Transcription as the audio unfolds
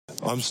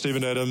I'm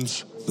Stephen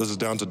Adams. This is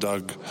Down to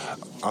Doug.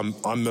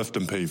 I'm miffed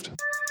and peeved.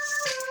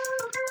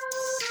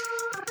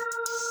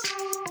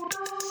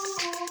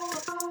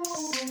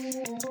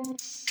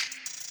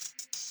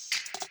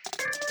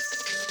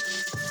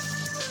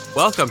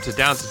 Welcome to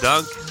Down to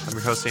Dunk. I'm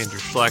your host, Andrew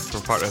Schlecht.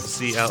 We're part of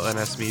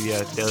CLNS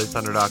Media,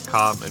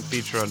 DailyThunder.com, and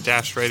featured on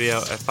Dash Radio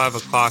at 5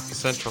 o'clock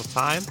Central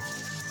Time.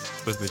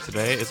 With me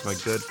today is my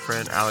good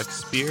friend, Alex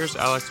Spears.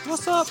 Alex,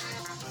 what's up?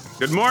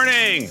 Good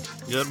morning.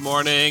 Good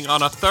morning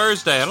on a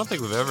Thursday. I don't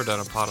think we've ever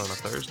done a pod on a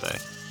Thursday.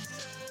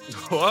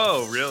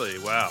 Whoa, really?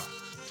 Wow.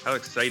 How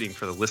exciting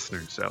for the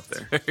listeners out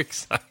there. Very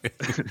exciting.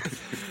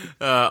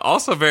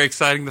 Also very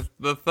exciting,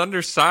 the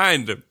Thunder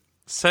signed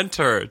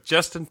center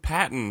Justin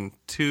Patton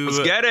to... Let's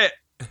get it.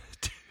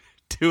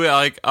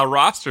 to a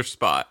roster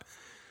spot.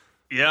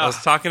 Yeah. I was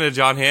talking to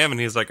John Hamm,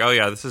 and he's like, oh,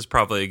 yeah, this is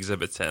probably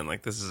Exhibit 10.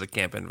 Like, this is a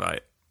camp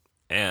invite.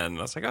 And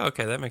I was like, oh,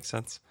 okay, that makes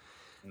sense.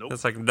 Nope.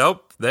 It's like,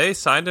 nope, they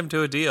signed him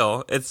to a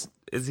deal.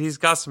 He's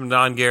got some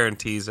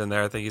non-guarantees in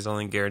there. I think he's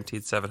only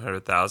guaranteed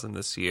 $700,000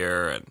 this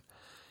year, and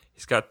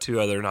he's got 2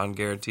 other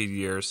non-guaranteed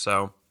years.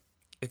 So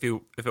if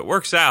it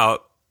works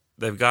out,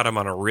 they've got him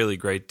on a really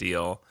great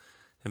deal.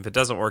 And if it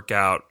doesn't work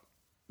out,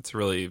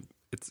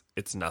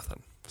 it's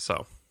nothing.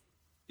 So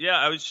yeah,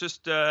 I was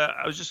just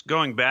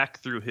going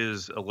back through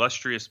his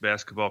illustrious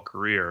basketball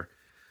career,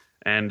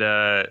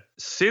 and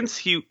since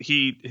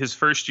his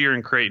first year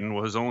in Creighton,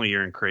 his only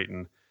year in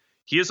Creighton,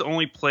 he has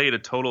only played a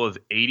total of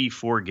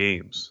 84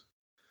 games.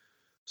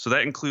 So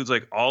that includes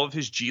like all of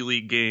his G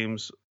League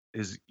games,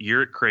 his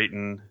year at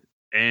Creighton,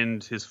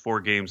 and his 4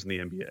 games in the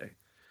NBA.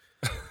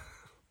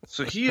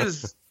 So he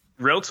is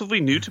relatively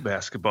new to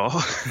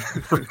basketball.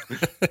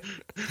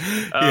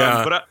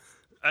 Yeah.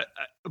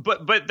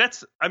 But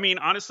that's, I mean,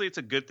 honestly, it's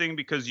a good thing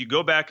because you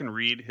go back and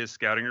read his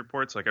scouting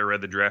reports. Like I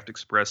read the Draft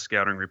Express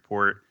scouting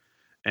report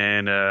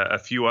and a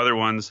few other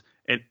ones,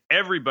 and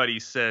everybody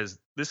says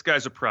this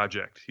guy's a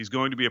project. He's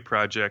going to be a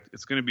project.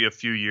 It's going to be a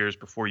few years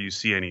before you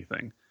see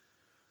anything.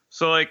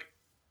 So like,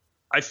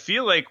 I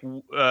feel like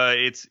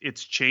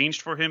it's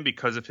changed for him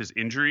because of his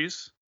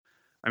injuries.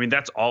 I mean,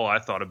 that's all I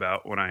thought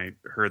about when I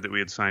heard that we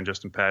had signed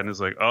Justin Patton.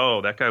 Is like,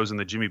 oh, that guy was in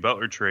the Jimmy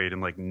Butler trade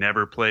and like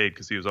never played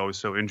because he was always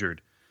so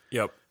injured.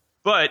 Yep.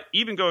 But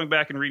even going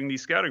back and reading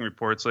these scouting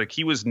reports, like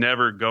he was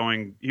never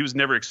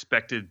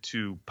expected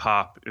to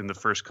pop in the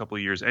first couple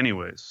of years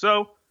anyways.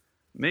 So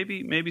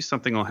maybe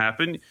something will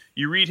happen.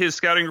 You read his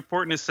scouting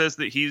report and it says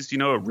that he's,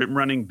 a rim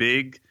running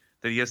big,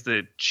 that he has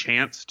the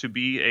chance to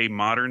be a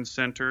modern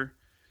center.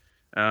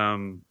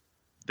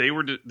 They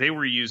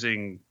were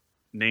using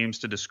names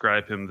to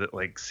describe him that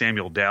like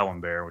Samuel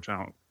Dallenberg, which I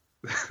don't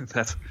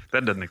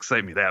that doesn't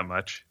excite me that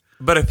much.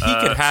 But if he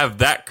could have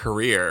that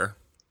career,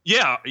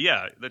 yeah,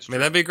 that's true. I mean,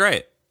 that'd be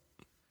great.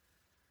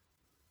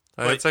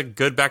 It's a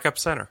good backup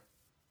center.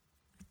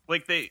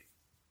 Like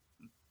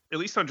at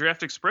least on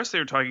Draft Express, they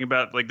were talking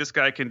about like this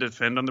guy can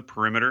defend on the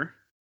perimeter.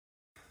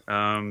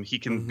 He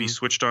can be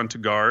switched on to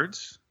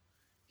guards.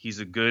 He's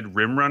a good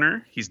rim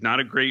runner. He's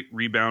not a great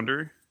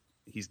rebounder.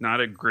 He's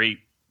not a great.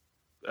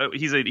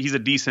 He's a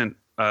decent.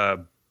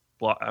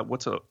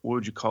 What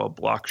would you call a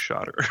block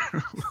shotter?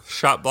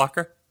 Shot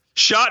blocker.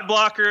 Shot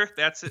blocker.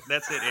 That's it,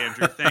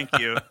 Andrew. Thank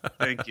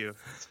you.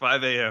 It's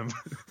 5 a.m.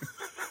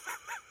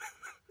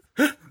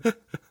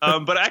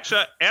 But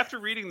actually, after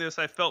reading this,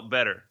 I felt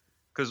better.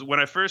 Because when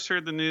I first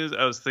heard the news,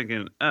 I was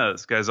thinking, oh,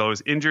 this guy's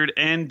always injured.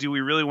 And do we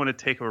really want to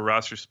take a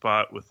roster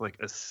spot with like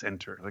a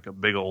center, like a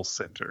big old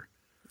center?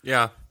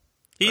 Yeah.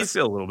 I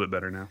feel a little bit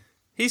better now.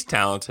 He's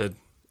talented.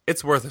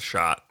 It's worth a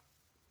shot.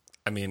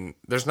 I mean,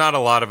 there's not a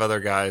lot of other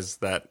guys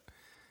that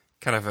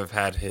kind of have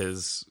had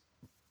his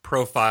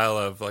profile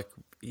of like,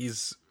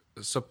 he's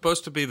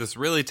supposed to be this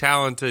really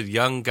talented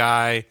young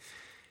guy,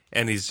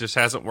 and he just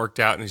hasn't worked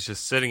out, and he's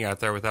just sitting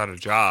out there without a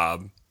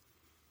job.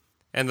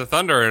 And the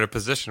Thunder are in a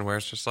position where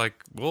it's just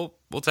like, we'll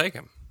take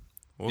him.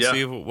 We'll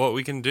see what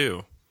we can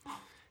do.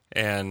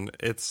 And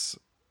it's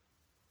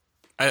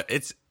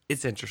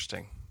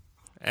interesting.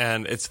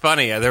 And it's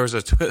funny. There was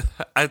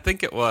I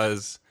think it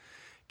was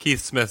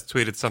Keith Smith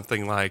tweeted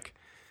something like,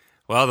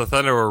 well, the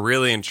Thunder were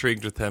really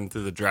intrigued with him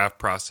through the draft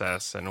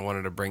process and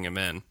wanted to bring him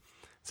in.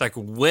 It's like,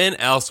 when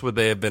else would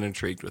they have been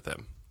intrigued with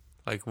him?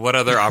 Like, what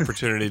other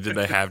opportunity did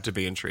they have to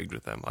be intrigued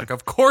with him? Like,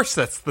 of course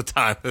that's the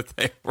time that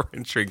they were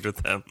intrigued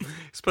with him.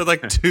 He's played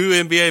like 2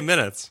 NBA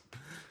minutes.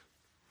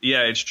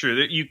 Yeah, it's true.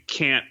 That you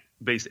can't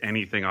base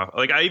anything off.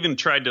 Like, I even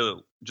tried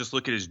to just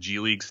look at his G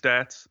League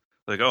stats.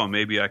 Like, oh,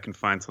 maybe I can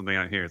find something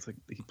out here. It's like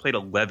he played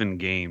 11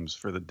 games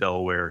for the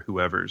Delaware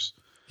whoever's.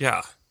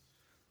 Yeah.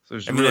 So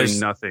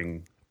there's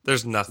nothing.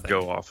 There's nothing to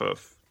go off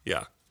of.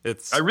 Yeah.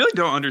 I really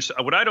don't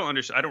understand. What I don't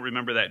understand, I don't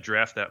remember that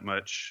draft that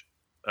much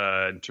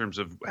in terms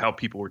of how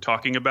people were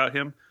talking about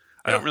him.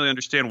 I don't really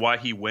understand why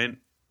he went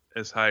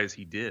as high as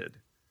he did.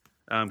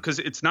 Because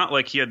it's not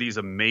like he had these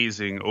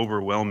amazing,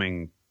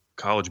 overwhelming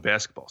college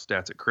basketball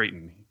stats at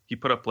Creighton. He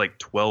put up like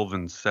 12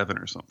 and 7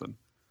 or something.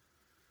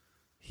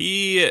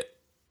 I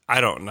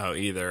don't know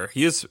either.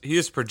 He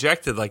is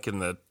projected like in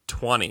the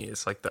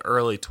 20s, like the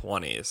early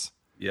 20s.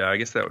 Yeah, I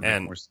guess that would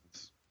make more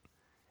sense.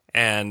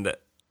 And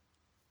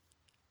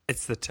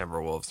it's the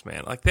Timberwolves,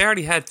 man. Like, they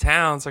already had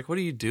Towns. Like, what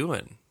are you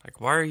doing?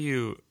 Like, why are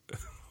you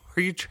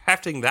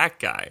drafting that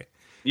guy?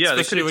 Yeah,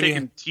 Especially they could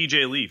have taken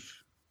TJ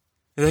Leaf.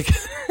 They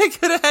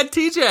could have had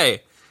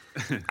TJ.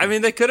 I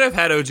mean, they could have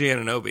had OG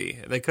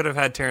Anunoby. They could have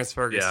had Terrence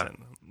Ferguson.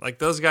 Yeah. Like,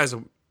 those guys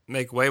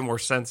make way more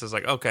sense as,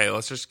 like, okay,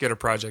 let's just get a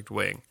project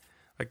wing.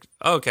 Like,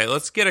 okay,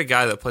 let's get a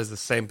guy that plays the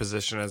same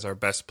position as our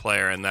best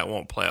player and that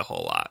won't play a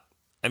whole lot.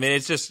 I mean,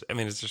 it's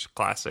just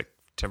classic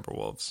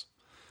Timberwolves.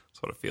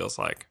 That's what it feels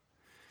like.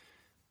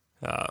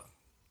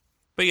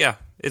 But yeah,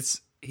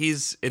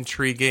 he's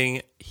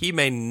intriguing. He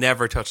may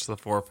never touch the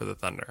floor for the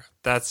Thunder.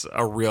 That's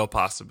a real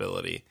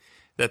possibility,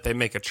 that they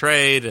make a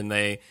trade and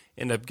they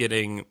end up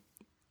getting,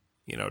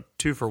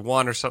 2 for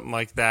 1 or something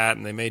like that,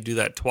 and they may do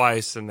that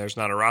twice and there's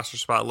not a roster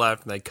spot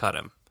left and they cut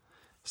him.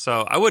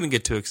 So I wouldn't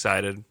get too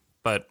excited,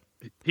 but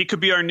he could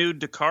be our new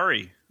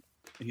Dakari.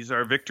 He's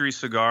our victory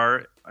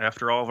cigar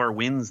after all of our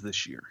wins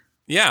this year.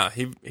 Yeah,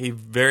 he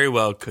very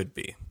well could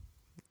be.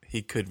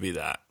 He could be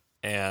that.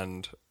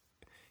 And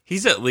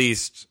he's at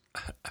least,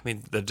 I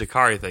mean, the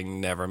Dakari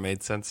thing never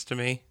made sense to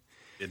me.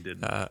 It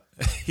didn't.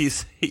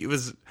 He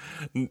was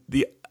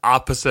the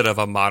opposite of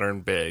a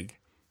modern big.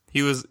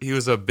 He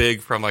was a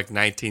big from like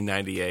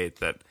 1998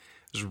 that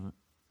was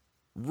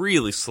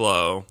really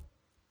slow,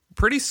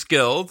 pretty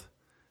skilled,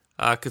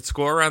 could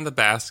score around the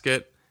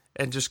basket,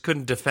 and just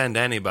couldn't defend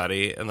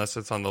anybody unless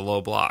it's on the low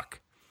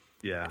block.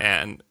 Yeah.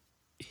 And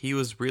he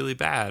was really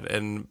bad.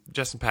 And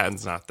Justin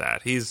Patton's not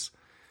that.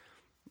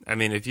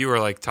 If you were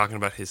like talking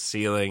about his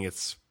ceiling,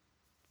 it's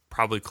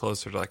probably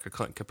closer to like a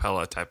Clint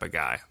Capella type of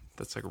guy.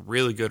 That's like a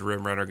really good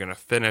rim runner, going to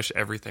finish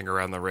everything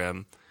around the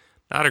rim.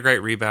 Not a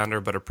great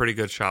rebounder, but a pretty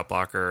good shot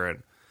blocker.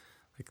 And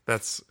like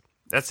that's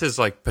his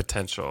like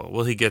potential.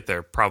 Will he get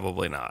there?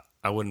 Probably not.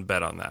 I wouldn't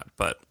bet on that.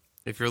 But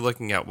if you're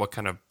looking at what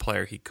kind of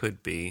player he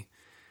could be,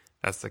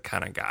 that's the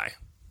kind of guy.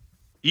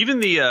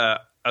 Even I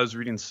was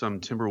reading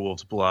some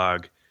Timberwolves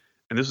blog,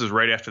 and this was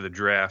right after the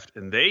draft,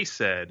 and they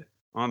said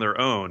on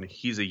their own,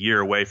 he's a year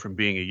away from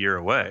being a year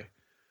away.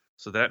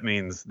 So that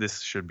means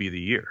this should be the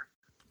year,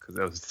 because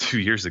that was 2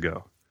 years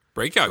ago.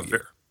 Breakout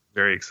year.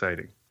 Very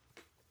exciting.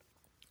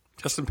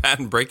 Justin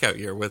Patton breakout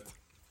year with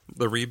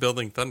the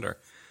rebuilding Thunder.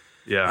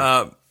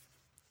 Yeah.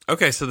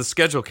 Okay, so the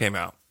schedule came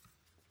out.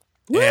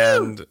 Woo!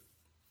 And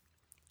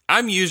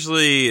I'm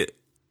usually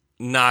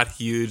not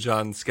huge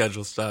on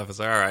schedule stuff. It's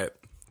like, all right,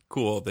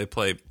 cool. They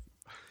play,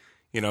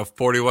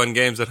 41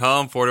 games at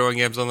home, 41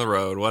 games on the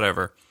road,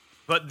 whatever.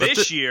 But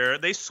this year,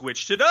 they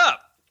switched it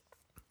up.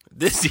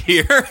 This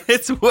year,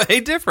 it's way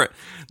different.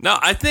 No,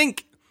 I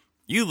think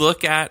you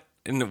look at,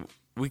 and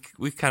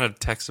we kind of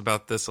text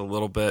about this a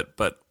little bit,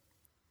 but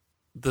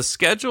the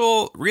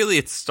schedule, really,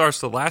 it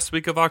starts the last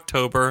week of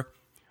October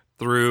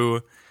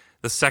through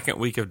the second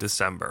week of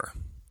December.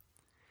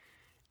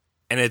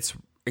 And it's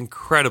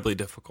incredibly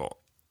difficult.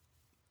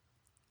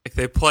 Like,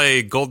 they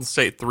play Golden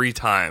State 3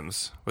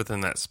 times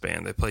within that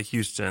span. They play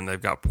Houston, they've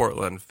got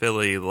Portland,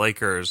 Philly,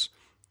 Lakers.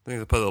 I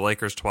think they play the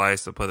Lakers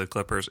twice, they play the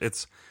Clippers.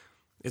 It's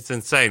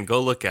insane. Go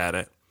look at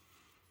it.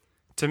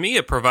 To me,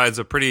 it provides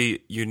a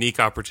pretty unique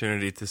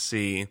opportunity to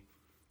see,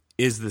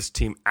 is this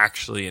team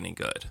actually any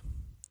good?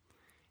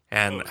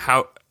 And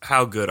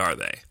how good are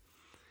they?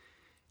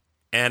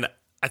 And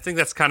I think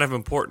that's kind of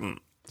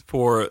important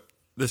for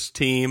this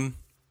team,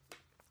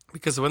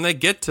 because when they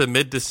get to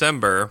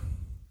mid-December,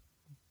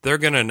 they're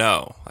going to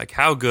know, like,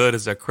 how good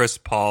is a Chris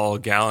Paul,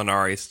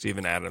 Gallinari,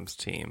 Steven Adams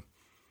team?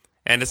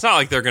 And it's not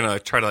like they're going to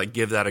try to like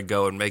give that a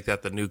go and make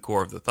that the new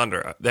core of the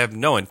Thunder. They have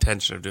no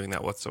intention of doing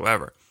that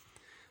whatsoever.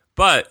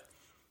 But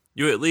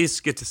you at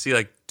least get to see,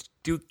 like,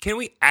 can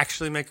we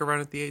actually make a run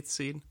at the 8th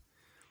seed?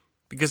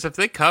 Because if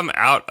they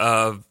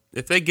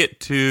get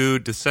to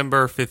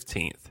December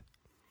 15th,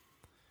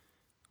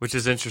 which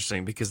is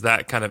interesting because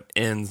that kind of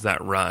ends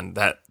that run,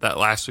 that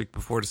last week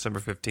before December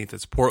 15th,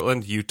 it's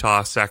Portland,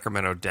 Utah,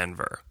 Sacramento,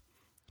 Denver.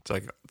 It's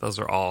like, those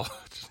are all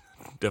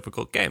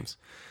difficult games.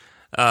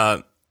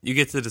 You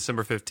get to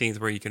December 15th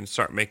where you can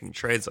start making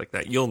trades like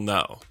that, you'll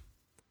know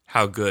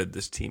how good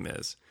this team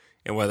is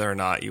and whether or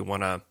not you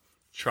want to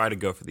try to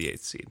go for the 8th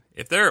seed.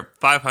 If they're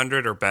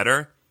 500 or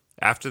better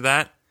after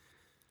that,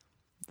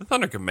 the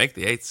Thunder can make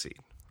the 8th seed.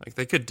 Like,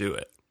 they could do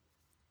it.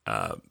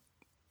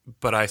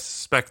 But I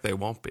suspect they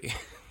won't be.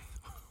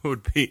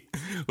 would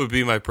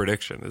be my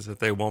prediction, is that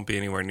they won't be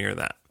anywhere near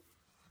that.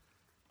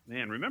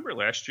 Man, remember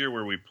last year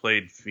where we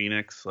played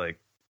Phoenix like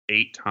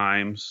 8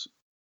 times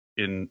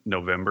in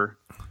November?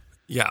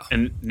 Yeah.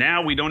 And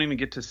now we don't even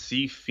get to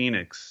see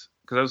Phoenix.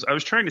 Because I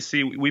was trying to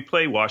see, we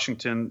play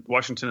Washington.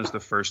 Washington is the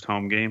first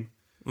home game.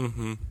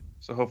 Mm-hmm.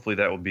 So hopefully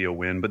that will be a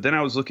win. But then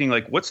I was looking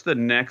like, what's the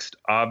next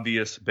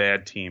obvious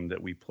bad team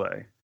that we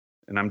play?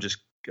 And I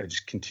just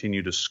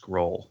continue to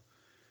scroll.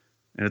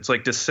 And it's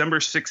like December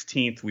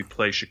 16th, we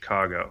play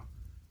Chicago.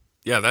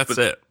 Yeah, that's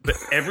it. But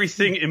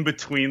everything in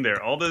between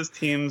there, all those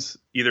teams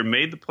either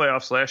made the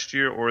playoffs last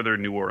year or they're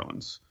New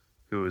Orleans,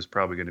 who is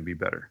probably going to be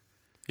better.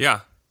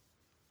 Yeah.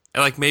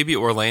 And like, maybe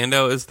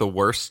Orlando is the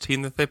worst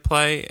team that they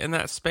play in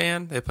that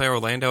span. They play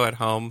Orlando at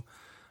home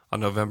on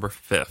November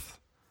 5th.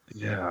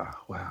 Yeah,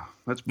 wow.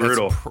 That's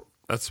brutal.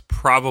 That's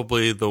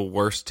probably the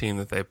worst team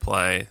that they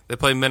play. They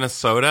play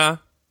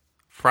Minnesota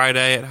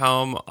Friday at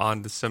home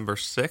on December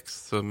 6th,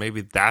 so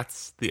maybe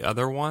that's the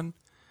other one.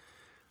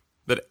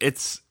 But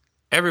it's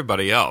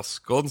everybody else.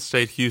 Golden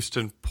State,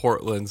 Houston,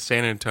 Portland,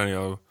 San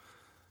Antonio,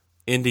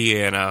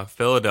 Indiana,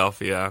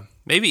 Philadelphia.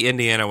 Maybe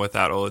Indiana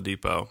without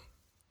Oladipo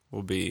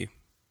will be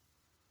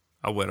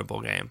a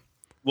winnable game.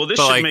 Well, this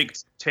should make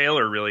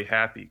Taylor really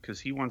happy because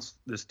he wants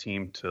this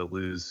team to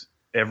lose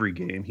every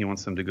game. He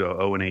wants them to go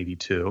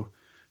 0-82.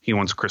 He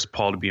wants Chris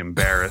Paul to be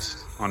embarrassed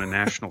on a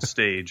national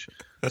stage.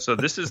 So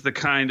this is the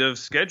kind of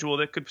schedule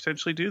that could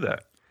potentially do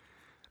that.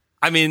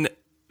 I mean,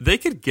 they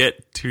could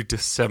get to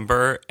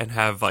December and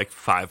have like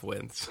 5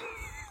 wins.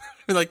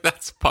 I mean, like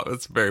that's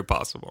very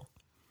possible.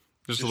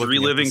 Just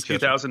reliving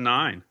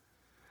 2009.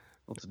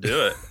 Let's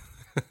do it.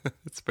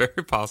 It's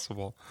very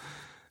possible.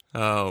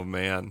 Oh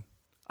man,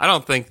 I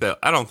don't think they'll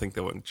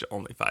win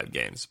only 5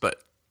 games, but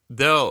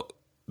they're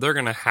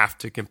going to have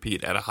to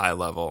compete at a high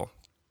level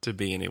to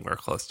be anywhere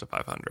close to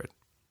 500.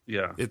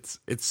 Yeah, it's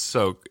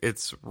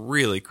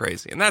really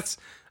crazy, and that's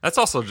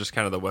also just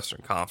kind of the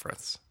Western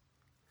Conference.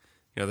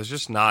 You know, there's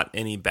just not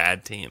any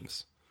bad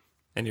teams,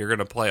 and you're going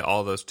to play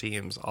all those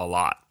teams a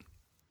lot.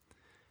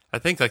 I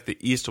think like the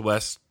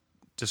East-West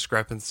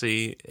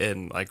discrepancy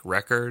in like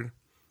record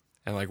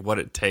and like what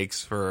it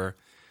takes for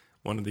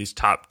one of these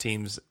top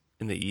teams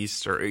in the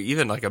East or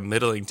even like a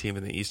middling team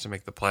in the East to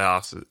make the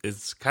playoffs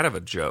is kind of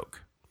a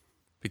joke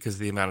because of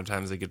the amount of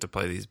times they get to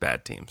play these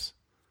bad teams.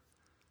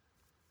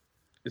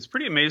 It's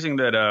pretty amazing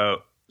that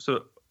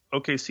so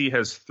OKC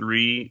has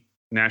 3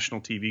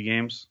 national TV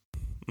games.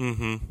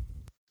 Mm-hmm.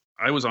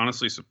 I was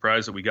honestly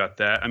surprised that we got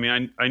that. I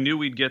mean, I knew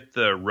we'd get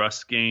the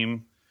Russ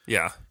game.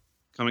 Yeah.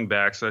 Coming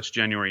back, so that's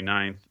January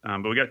 9th.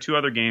 But we got 2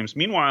 other games.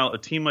 Meanwhile, a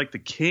team like the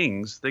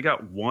Kings, they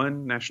got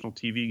 1 national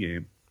TV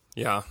game.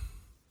 Yeah.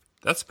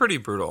 That's pretty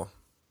brutal.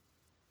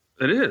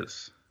 It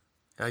is.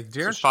 Like,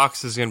 De'Aaron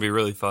Fox is going to be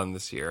really fun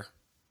this year.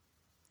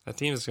 That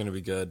team is going to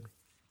be good.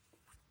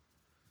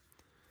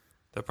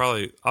 They'll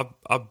probably,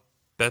 I'll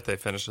bet they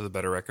finish with a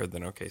better record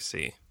than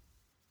OKC.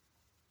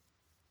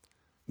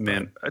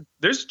 Man,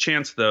 there's a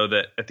chance, though,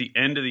 that at the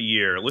end of the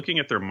year, looking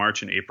at their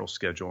March and April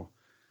schedule,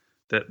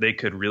 that they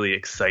could really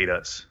excite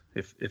us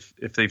if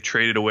they've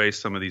traded away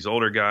some of these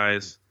older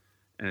guys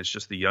and it's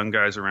just the young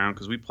guys around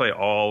because we play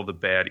all the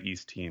bad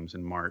East teams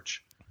in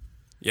March.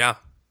 Yeah.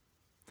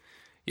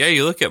 Yeah,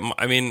 you look at,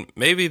 I mean,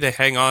 maybe they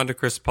hang on to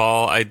Chris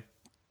Paul.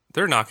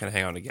 They're not going to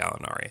hang on to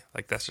Gallinari.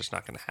 Like, that's just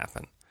not going to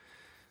happen.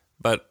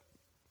 But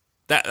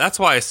that's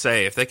why I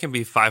say if they can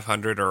be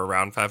 500 or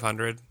around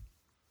 500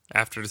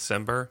 after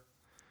December,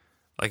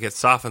 like it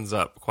softens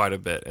up quite a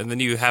bit. And then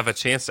you have a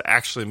chance to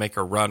actually make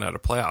a run at a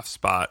playoff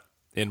spot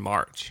in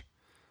March.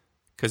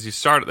 Because they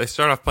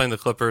start off playing the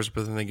Clippers,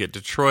 but then they get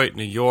Detroit,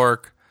 New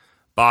York,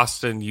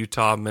 Boston,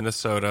 Utah,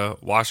 Minnesota,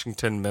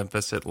 Washington,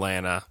 Memphis,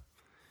 Atlanta,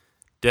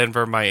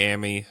 Denver,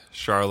 Miami,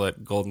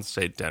 Charlotte, Golden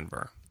State,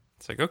 Denver.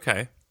 It's like,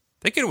 okay,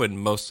 they can win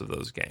most of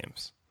those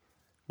games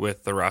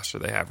with the roster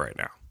they have right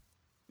now.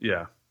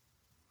 Yeah.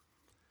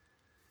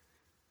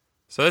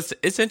 So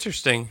it's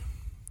interesting.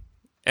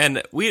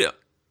 And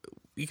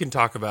you can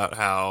talk about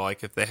how,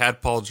 like, if they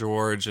had Paul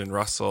George and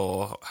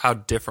Russell, how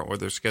different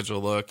would their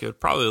schedule look? It would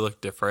probably look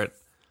different.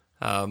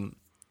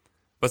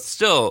 But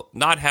still,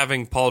 not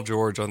having Paul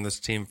George on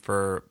this team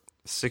for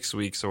 6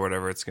 weeks or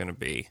whatever it's going to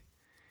be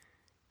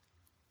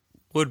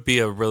would be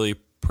a really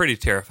pretty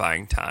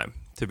terrifying time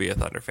to be a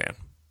Thunder fan.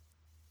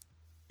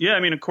 Yeah, I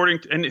mean,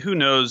 and who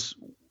knows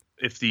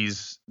if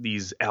these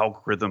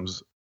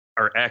algorithms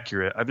are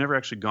accurate. I've never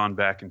actually gone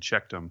back and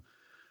checked them.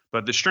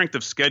 But the strength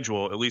of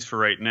schedule, at least for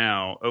right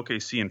now,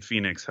 OKC and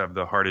Phoenix have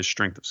the hardest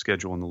strength of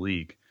schedule in the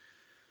league.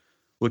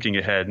 Looking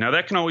ahead. Now,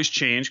 that can always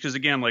change because,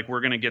 again, like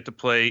we're going to get to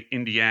play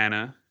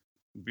Indiana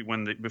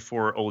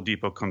before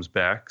Oladipo comes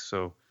back.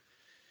 So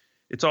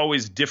it's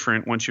always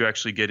different once you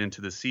actually get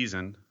into the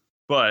season.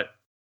 But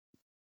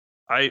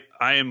I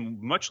am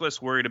much less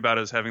worried about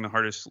us having the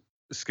hardest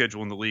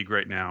schedule in the league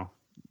right now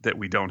that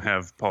we don't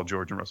have Paul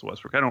George and Russell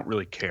Westbrook. I don't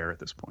really care at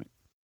this point.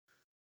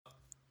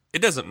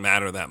 It doesn't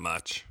matter that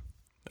much.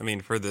 I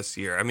mean, for this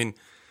year. I mean,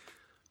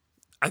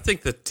 I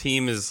think the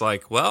team is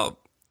like, well,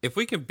 if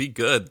we can be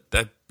good,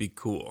 that'd be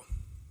cool.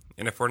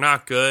 And if we're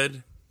not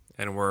good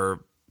and we're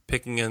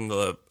picking in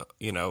the,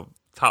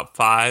 top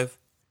 5,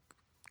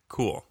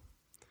 cool.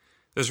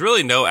 There's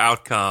really no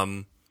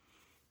outcome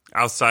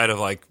outside of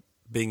like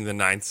being the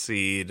 9th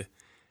seed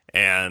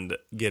and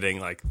getting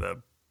like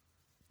the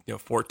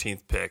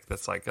 14th pick.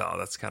 That's like, oh,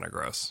 that's kind of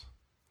gross.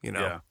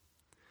 Yeah.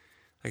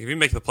 Like if you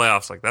make the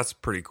playoffs, like that's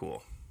pretty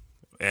cool.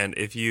 And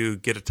if you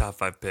get a top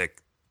 5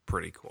 pick,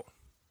 pretty cool.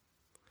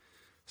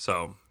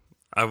 So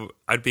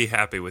I'd be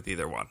happy with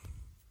either one.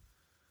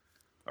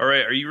 All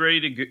right. Are you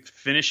ready to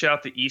finish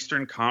out the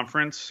Eastern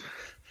Conference?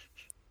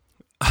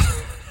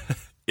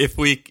 If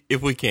we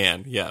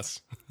can, yes.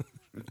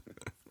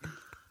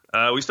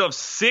 We still have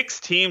 6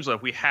 teams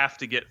left. We have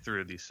to get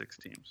through these 6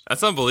 teams.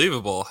 That's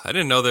unbelievable. I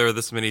didn't know there were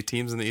this many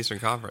teams in the Eastern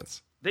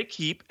Conference. They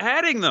keep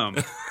adding them.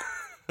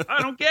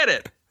 I don't get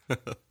it.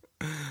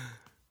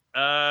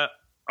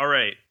 All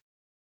right.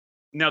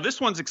 Now,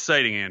 this one's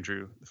exciting,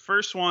 Andrew. The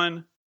first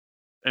one,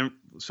 and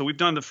so we've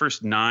done the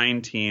first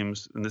 9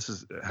 teams, and this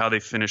is how they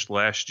finished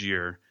last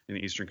year in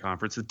the Eastern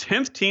Conference. The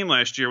 10th team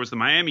last year was the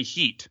Miami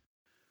Heat,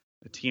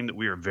 a team that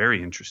we are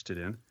very interested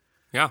in.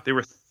 Yeah. They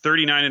were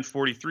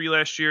 39-43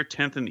 last year,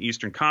 10th in the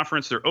Eastern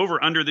Conference. They're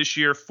over-under this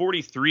year,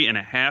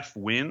 43.5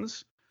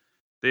 wins.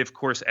 They, of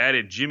course,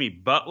 added Jimmy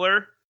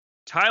Butler,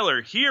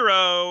 Tyler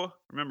Hero,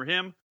 remember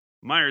him?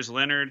 Myers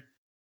Leonard.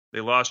 They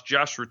lost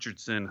Josh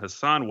Richardson,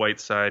 Hassan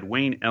Whiteside,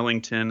 Wayne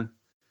Ellington.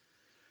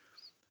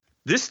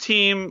 This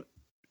team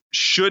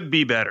should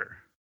be better.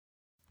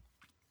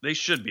 They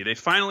should be. They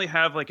finally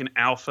have like an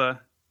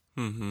alpha.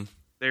 Mm-hmm.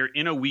 They're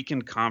in a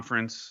weakened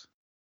conference.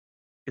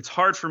 It's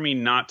hard for me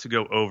not to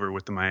go over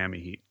with the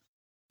Miami Heat.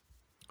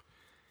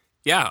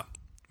 Yeah.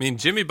 I mean,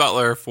 Jimmy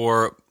Butler,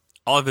 for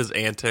all of his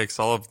antics,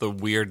 all of the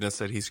weirdness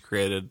that he's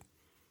created,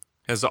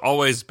 has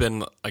always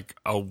been like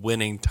a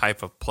winning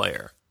type of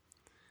player.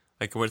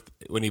 Like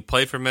when he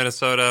played for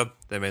Minnesota,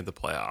 they made the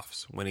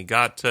playoffs. When he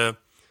got to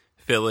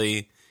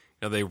Philly,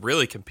 they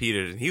really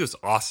competed, and he was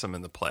awesome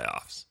in the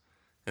playoffs.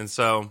 And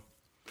so,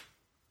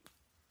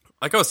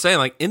 like I was saying,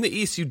 like in the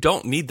East, you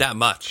don't need that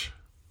much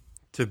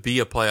to be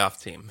a playoff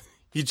team.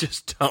 You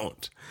just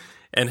don't.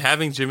 And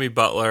having Jimmy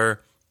Butler,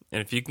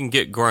 and if you can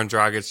get Goran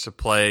Dragic to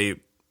play,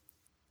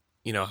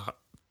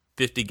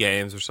 50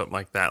 games or something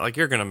like that, like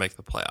you're going to make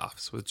the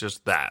playoffs with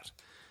just that.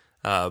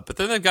 But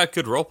then they've got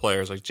good role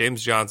players, like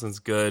James Johnson's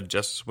good,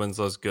 Justice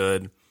Winslow's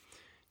good.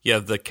 You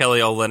have the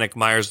Kelly Olynyk,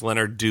 Myers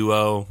Leonard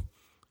duo.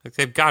 Like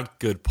they've got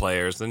good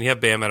players. Then you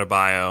have Bam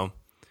Adebayo,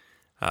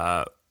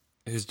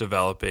 who's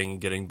developing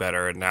and getting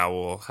better, and now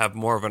will have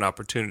more of an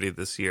opportunity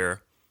this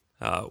year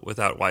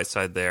without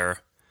Whiteside there.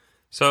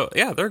 So,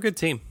 yeah, they're a good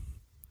team.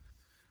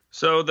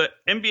 So the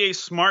NBA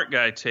smart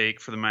guy take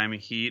for the Miami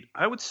Heat,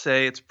 I would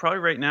say it's probably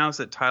right now is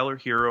that Tyler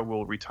Hero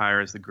will retire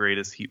as the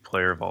greatest Heat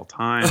player of all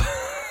time.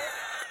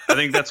 I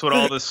think that's what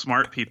all the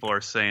smart people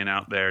are saying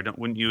out there.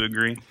 Wouldn't you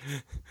agree?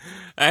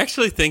 I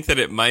actually think that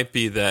it might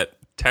be that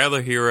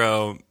Tyler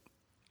Hero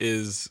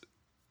is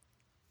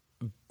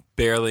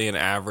barely an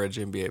average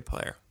NBA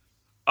player.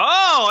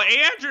 Oh,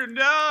 Andrew,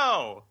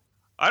 no.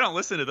 I don't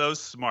listen to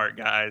those smart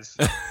guys.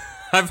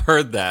 I've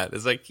heard that.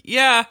 It's like,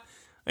 yeah,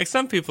 like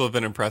some people have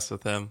been impressed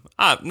with him.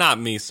 Not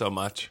me so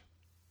much.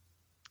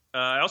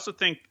 I also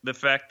think the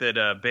fact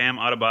that Bam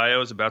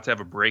Adebayo is about to have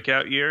a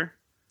breakout year.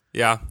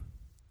 Yeah.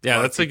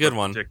 Yeah, that's a good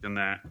one. Predicting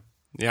that.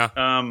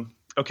 Yeah.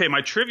 Okay,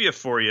 my trivia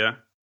for you.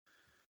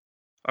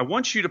 I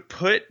want you to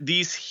put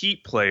these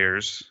Heat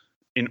players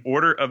in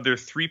order of their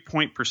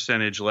 3-point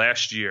percentage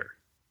last year.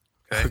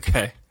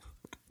 Okay.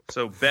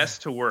 So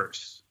best to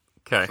worst.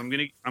 Okay. So I'm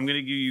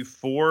gonna give you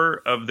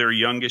 4 of their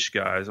youngish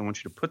guys. I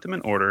want you to put them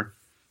in order.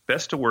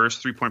 Best to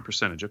worst, 3-point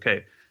percentage.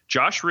 Okay.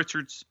 Josh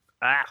Richardson,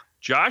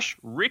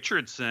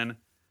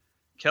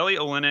 Kelly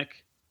Olynyk,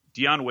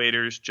 Dion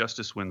Waiters,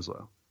 Justice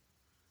Winslow.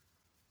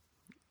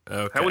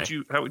 Okay.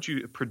 How would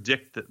you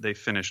predict that they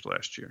finished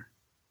last year?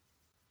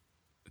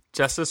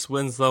 Justice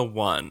Winslow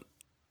 1.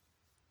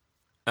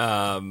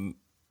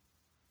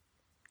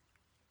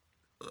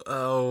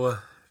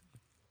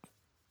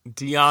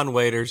 Dion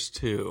Waiters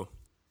 2.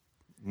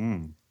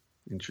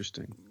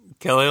 Interesting.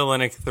 Kelly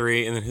Olynyk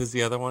 3, and then who's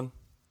the other one?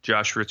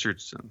 Josh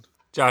Richardson.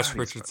 Josh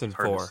Richardson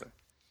 4.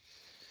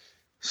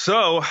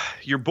 So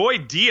your boy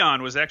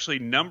Dion was actually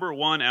number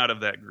 1 out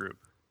of that group.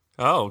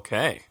 Oh,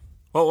 okay.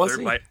 What was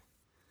he?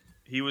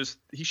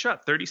 He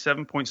shot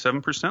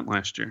 37.7%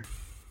 last year.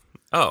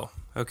 Oh,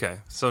 okay.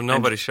 So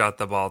nobody shot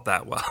the ball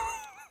that well.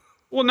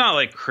 Well, not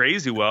like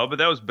crazy well, but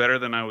that was better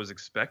than I was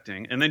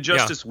expecting. And then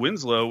Justice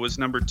Winslow was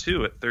number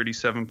 2 at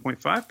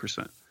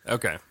 37.5%.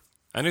 Okay.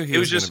 I knew he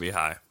was going to be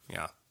high.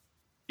 Yeah.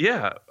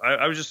 Yeah.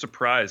 I was just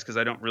surprised because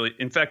I don't really.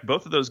 In fact,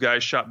 both of those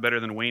guys shot better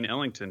than Wayne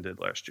Ellington did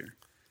last year.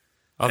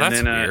 Oh,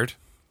 that's weird.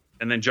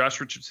 And then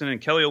Josh Richardson and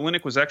Kelly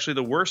Olynyk was actually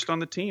the worst on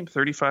the team,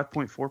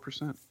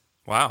 35.4%.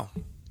 Wow.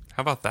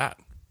 How about that?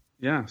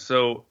 Yeah.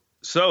 So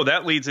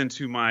that leads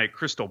into my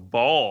crystal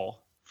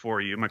ball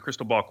for you, my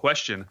crystal ball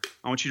question.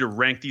 I want you to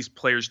rank these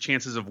players'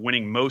 chances of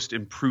winning most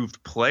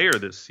improved player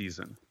this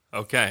season.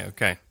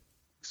 Okay.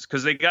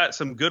 Because they got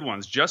some good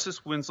ones.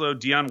 Justice Winslow,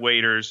 Dion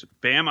Waiters,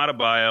 Bam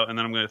Adebayo, and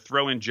then I'm going to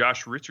throw in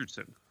Josh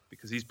Richardson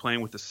because he's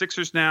playing with the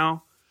Sixers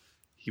now.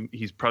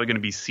 He's probably going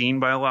to be seen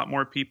by a lot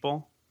more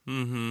people.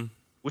 Mm-hmm.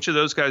 Which of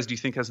those guys do you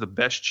think has the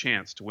best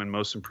chance to win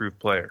most improved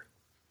player?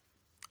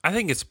 I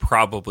think it's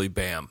probably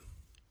Bam.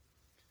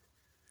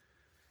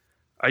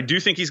 I do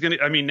think he's going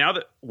to – I mean, now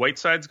that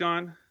Whiteside's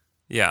gone,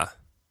 yeah,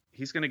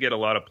 he's going to get a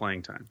lot of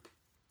playing time.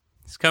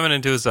 He's coming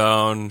into his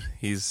own.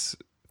 He's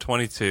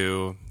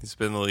 22. He's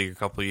been in the league a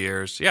couple of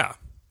years. Yeah.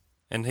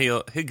 And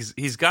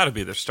he's got to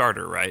be the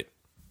starter, right?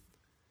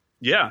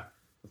 Yeah,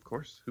 of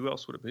course. Who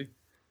else would it be?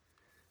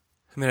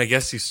 I mean, I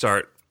guess you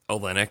start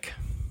Olynyk.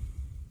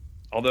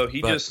 Although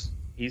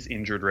he's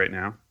injured right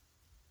now.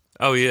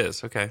 Oh, he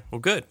is. Okay. Well,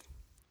 good.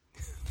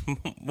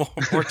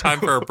 More time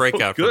for a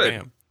breakup for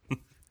Bam.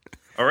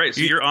 All right,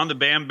 so you're on the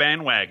Bam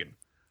bandwagon.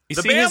 You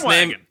The see his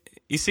bandwagon. name?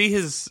 You see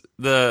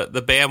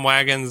the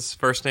bandwagon's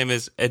first name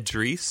is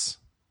Idris?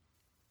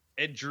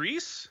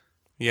 Idris?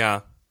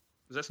 Yeah.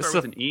 Does that start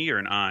with an E or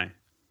an I?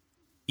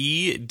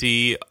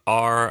 Edrice,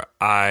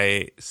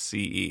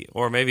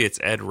 or maybe it's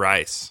Ed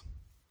Rice.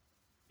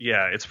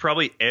 Yeah, it's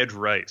probably Ed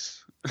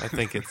Rice. I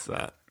think it's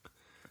that.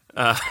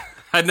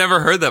 I'd never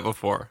heard that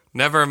before.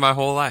 Never in my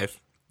whole life.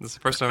 This is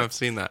the first time I've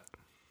seen that.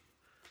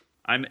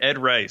 I'm Ed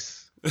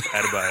Rice.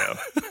 Adebayo.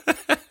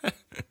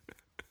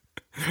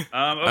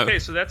 Okay,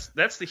 so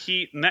that's the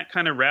Heat, and that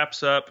kind of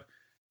wraps up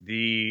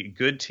the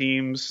good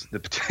teams, the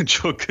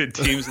potential good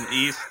teams in the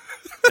East.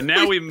 And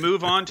now we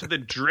move on to the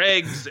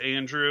dregs,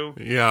 Andrew.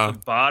 Yeah. The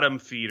bottom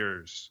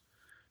feeders.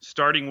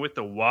 Starting with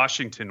the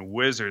Washington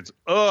Wizards.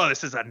 Oh,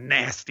 this is a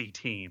nasty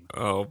team.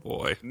 Oh,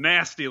 boy.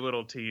 Nasty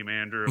little team,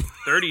 Andrew.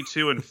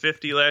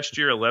 32-50 last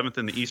year, 11th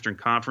in the Eastern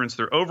Conference.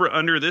 They're over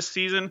under this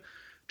season,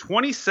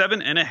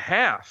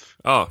 27.5.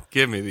 Oh,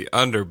 give me the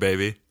under,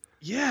 baby.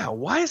 Yeah,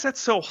 why is that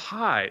so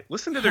high?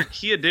 Listen to their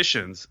key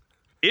additions.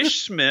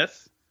 Ish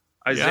Smith,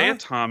 Isaiah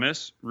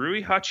Thomas,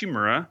 Rui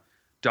Hachimura,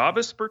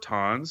 Davis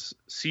Bertans,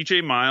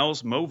 CJ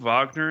Miles, Mo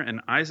Wagner,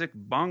 and Isaac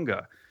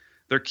Bonga.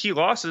 Their key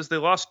losses, they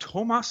lost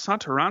Tomas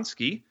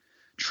Satoransky,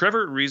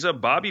 Trevor Ariza,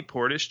 Bobby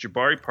Portis,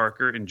 Jabari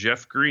Parker, and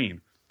Jeff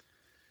Green.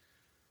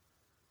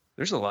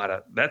 There's a lot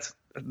of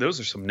those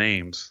are some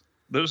names.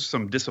 Those are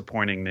some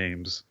disappointing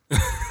names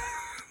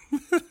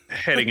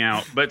heading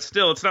out. But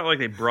still, it's not like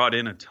they brought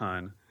in a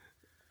ton.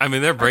 I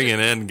mean, they're bringing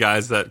in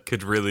guys that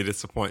could really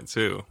disappoint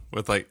too.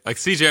 With like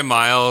CJ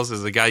Miles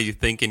is a guy you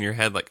think in your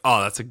head like,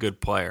 oh, that's a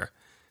good player.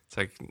 It's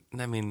like,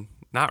 I mean,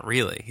 not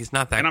really. He's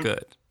not that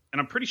good.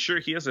 And I'm pretty sure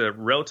he has a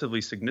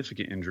relatively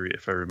significant injury,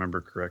 if I remember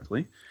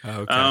correctly.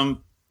 Okay.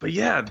 But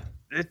yeah,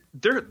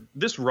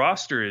 this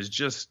roster is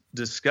just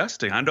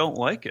disgusting. I don't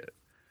like it,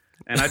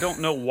 and I don't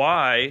know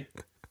why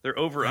their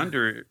over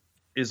under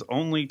is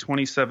only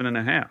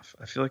 27.5.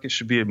 I feel like it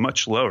should be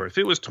much lower. If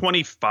it was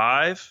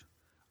 25.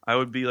 I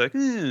would be like,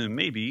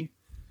 maybe.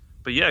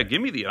 But yeah,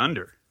 give me the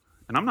under.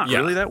 And I'm not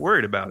really that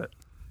worried about it.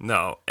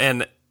 No.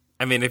 And,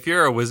 I mean, if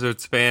you're a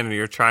Wizards fan and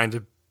you're trying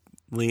to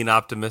lean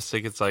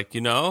optimistic, it's like,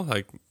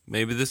 like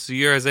maybe this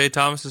year Isaiah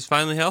Thomas is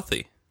finally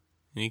healthy.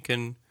 And you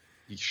can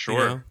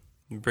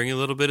bring a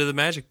little bit of the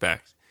magic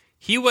back.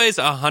 He weighs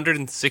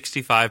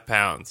 165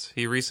 pounds.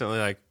 He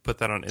recently put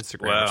that on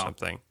Instagram or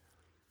something.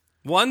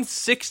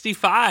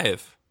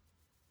 165.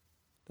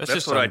 That's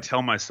just what I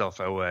tell myself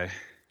I weigh.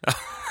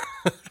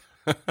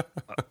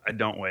 I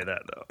don't weigh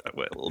that, though. I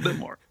weigh a little bit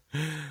more.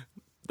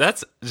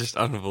 That's just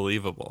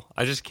unbelievable.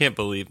 I just can't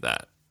believe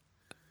that.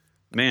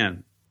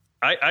 Man,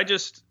 I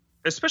just,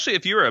 especially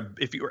if you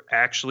were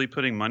actually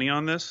putting money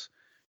on this,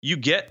 you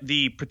get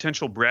the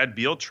potential Brad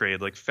Beal trade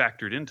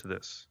factored into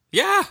this.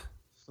 Yeah.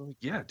 So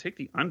yeah, take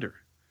the under.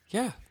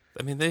 Yeah.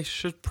 I mean, they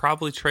should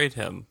probably trade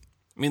him.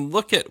 I mean,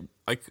 look at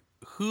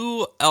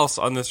who else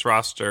on this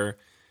roster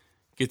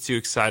gets you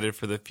excited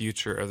for the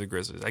future of the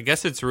Grizzlies. I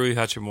guess it's Rui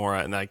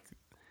Hachimura and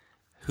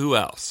who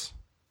else?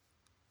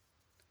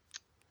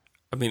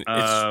 I mean,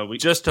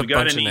 it's just a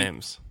bunch of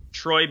names.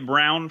 Troy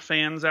Brown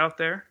fans out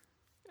there?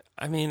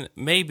 I mean,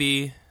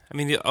 maybe. I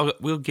mean,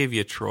 we'll give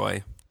you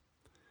Troy.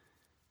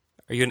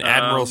 Are you an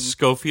Admiral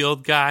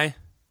Schofield guy?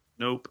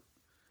 Nope.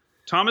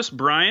 Thomas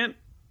Bryant,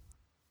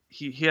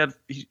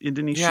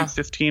 didn't he shoot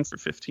 15 for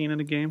 15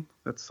 in a game?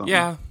 That's something.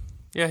 Yeah.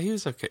 Yeah, he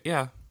was okay.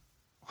 Yeah.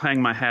 I'll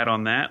hang my hat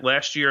on that.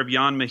 Last year of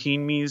Jan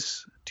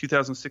Mahinmi's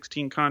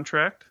 2016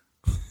 contract.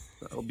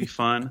 That'll be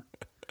fun.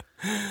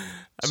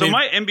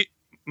 My NBA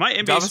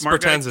Davis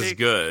smart guy Bertans is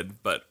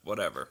good, but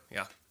whatever.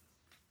 Yeah.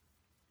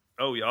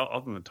 Oh yeah,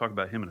 I'm going to talk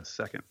about him in a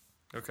second.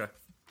 Okay.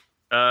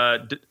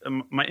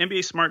 My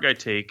NBA smart guy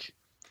take.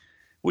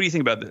 What do you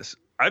think about this?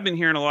 I've been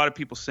hearing a lot of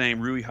people saying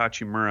Rui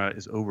Hachimura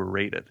is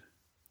overrated.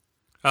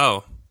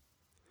 Oh.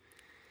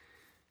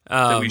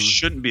 That we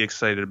shouldn't be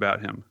excited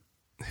about him.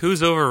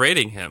 Who's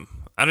overrating him?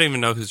 I don't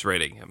even know who's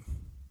rating him.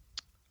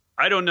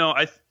 I don't know.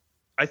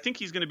 I think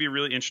he's going to be a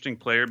really interesting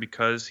player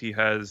because he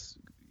has,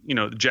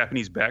 the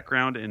Japanese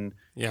background. And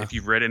if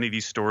you've read any of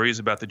these stories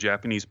about the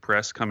Japanese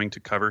press coming to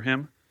cover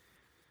him,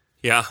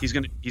 he's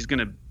going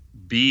to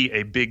be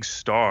a big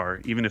star,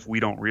 even if we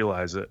don't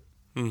realize it.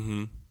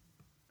 Mm-hmm.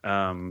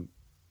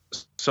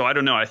 So I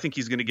don't know. I think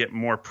he's going to get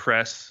more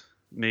press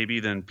maybe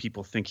than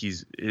people think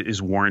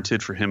is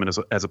warranted for him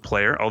as a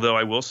player. Although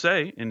I will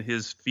say in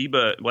his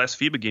last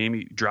FIBA game,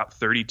 he dropped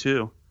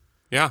 32.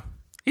 Yeah,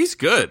 he's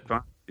good.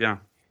 Yeah.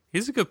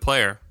 He's a good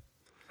player.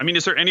 I mean,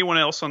 is there anyone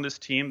else on this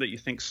team that you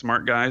think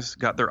smart guys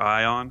got their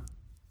eye on?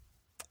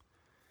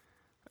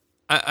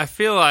 I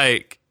feel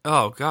like,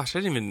 oh gosh, I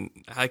didn't even,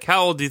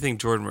 how old do you think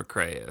Jordan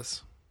McRae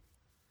is?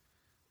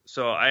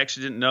 So I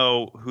actually didn't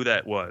know who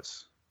that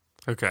was.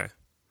 Okay.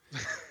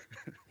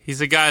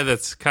 He's a guy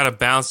that's kind of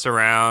bounced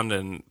around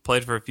and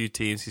played for a few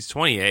teams. He's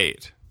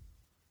 28.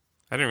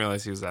 I didn't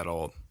realize he was that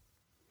old.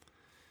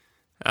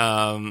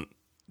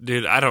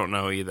 Dude, I don't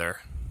know either.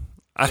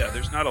 Yeah,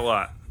 there's not a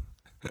lot.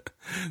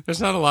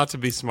 There's not a lot to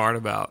be smart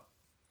about.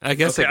 I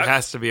guess it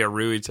has to be a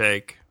Rui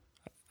take.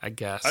 I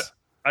guess.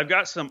 I've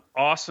got some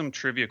awesome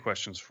trivia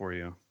questions for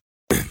you.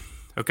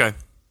 Okay.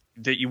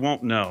 That you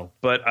won't know,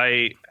 but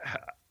I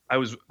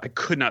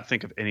could not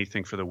think of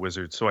anything for the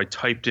Wizards, so I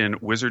typed in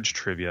Wizards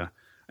trivia,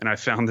 and I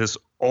found this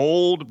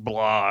old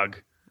blog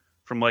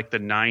from like the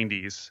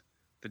 90s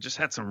that just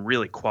had some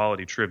really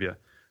quality trivia.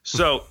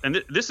 So,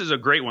 and this is a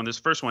great one. This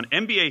first one,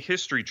 NBA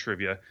history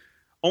trivia.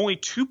 Only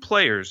 2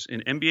 players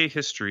in NBA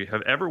history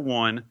have ever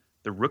won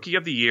the Rookie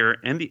of the Year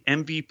and the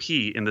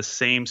MVP in the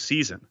same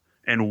season,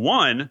 and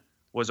one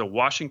was a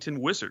Washington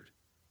Wizard.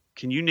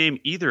 Can you name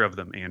either of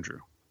them, Andrew?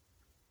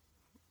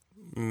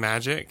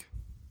 Magic?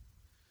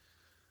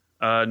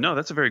 No,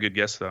 that's a very good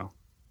guess, though.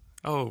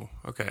 Oh,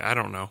 okay. I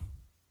don't know.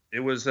 It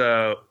was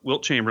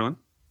Wilt Chamberlain.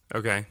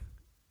 Okay.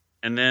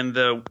 And then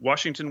the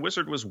Washington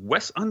Wizard was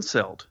Wes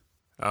Unseld,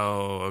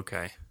 Oh,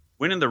 okay.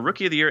 winning the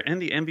Rookie of the Year and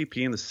the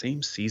MVP in the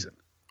same season.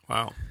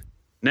 Wow.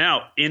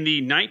 Now, in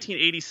the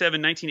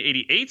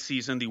 1987-1988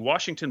 season, the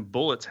Washington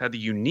Bullets had the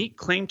unique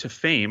claim to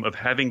fame of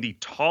having the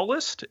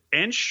tallest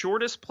and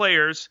shortest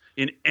players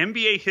in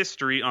NBA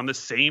history on the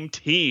same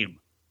team.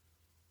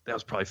 That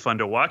was probably fun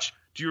to watch.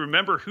 Do you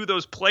remember who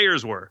those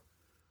players were?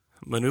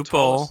 Manute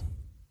Bol.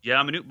 Yeah,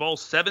 Manute Bol,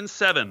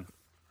 7'7".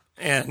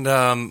 And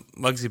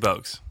Muggsy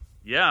Bogues.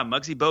 Yeah,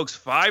 Muggsy Bogues,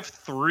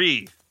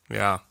 5'3".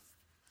 Yeah.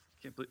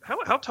 Can't believe,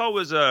 how tall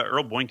was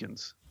Earl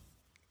Boykins?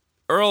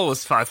 Earl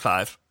was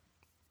 5'5".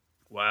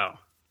 Wow.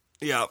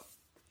 Yeah.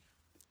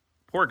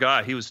 Poor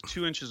guy. He was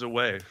 2 inches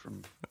away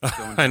from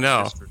going I down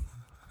know. history.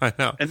 I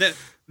know. And then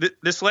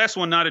this last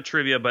one, not a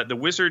trivia, but the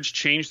Wizards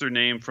changed their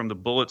name from the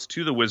Bullets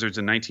to the Wizards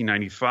in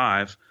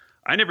 1995.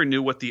 I never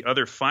knew what the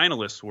other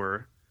finalists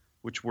were,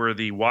 which were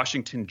the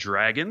Washington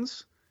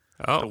Dragons,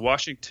 the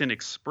Washington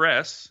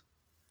Express,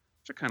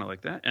 which are kind of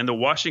like that, and the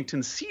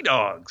Washington Sea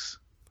Dogs.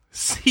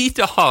 Sea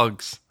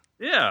Dogs.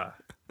 Yeah.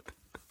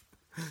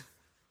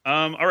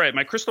 All right,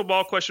 my crystal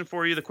ball question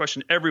for you, the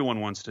question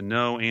everyone wants to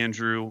know,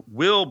 Andrew.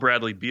 Will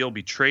Bradley Beal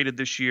be traded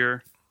this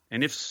year?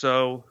 And if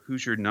so,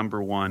 who's your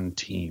number 1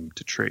 team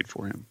to trade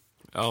for him?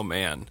 Oh,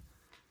 man.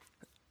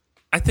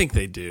 I think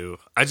they do.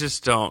 I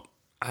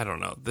don't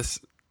know. This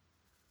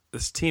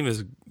team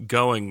is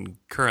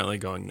currently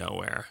going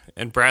nowhere.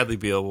 And Bradley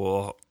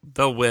Beal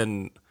they'll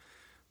win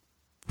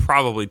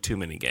probably too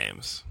many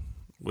games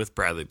with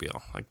Bradley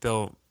Beal. Like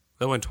they'll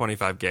win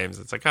 25 games.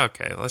 It's like,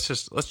 okay, let's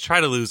try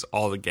to lose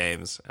all the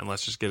games and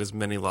let's just get as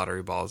many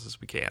lottery balls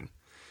as we can.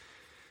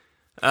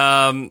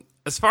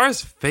 As far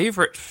as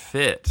favorite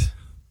fit,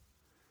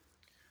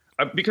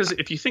 because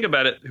if you think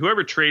about it,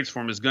 whoever trades for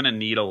him is going to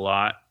need a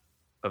lot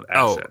of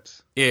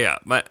assets. Yeah.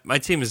 My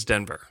team is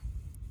Denver.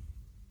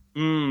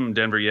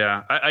 Denver,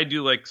 yeah. I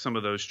do like some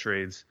of those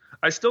trades.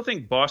 I still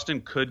think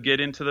Boston could get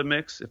into the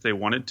mix if they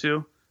wanted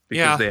to,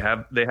 because they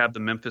have the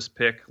Memphis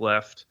pick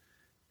left,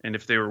 and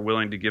if they were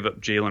willing to give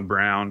up Jaylen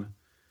Brown.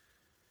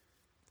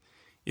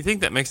 You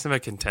think that makes them a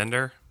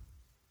contender?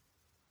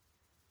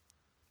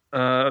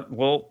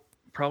 Well,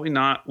 probably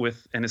not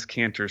with Enes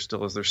Kanter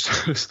still as their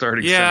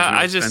starting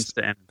Yeah,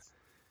 center.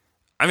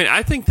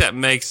 I think that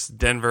makes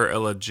Denver a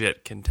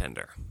legit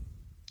contender.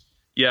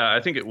 Yeah,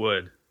 I think it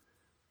would.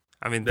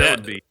 I mean, that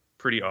would be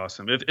pretty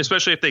awesome,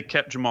 especially if they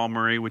kept Jamal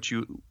Murray, which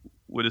you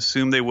would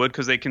assume they would,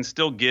 because they can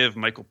still give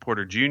Michael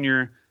Porter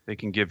Jr., they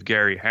can give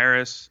Gary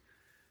Harris.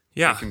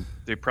 Yeah.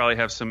 They probably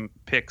have some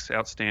picks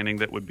outstanding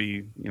that would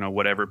be,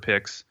 whatever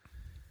picks.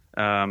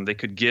 They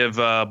could give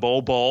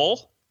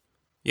Bol.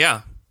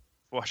 Yeah.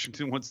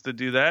 Washington wants to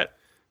do that.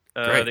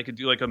 They could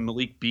do like a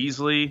Malik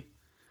Beasley.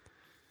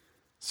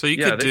 So you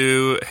could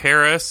do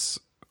Harris,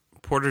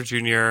 Porter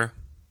Jr.,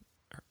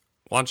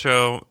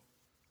 Juancho,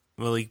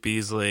 Malik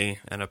Beasley,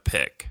 and a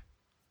pick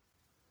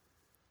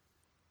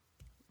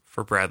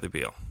for Bradley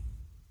Beal.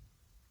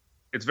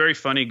 It's very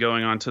funny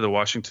going on to the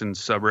Washington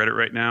subreddit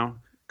right now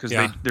because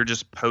they're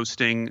just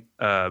posting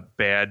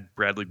bad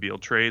Bradley Beal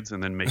trades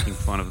and then making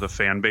fun of the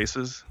fan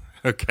bases.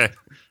 Okay.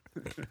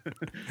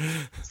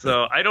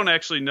 So I don't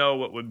actually know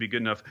what would be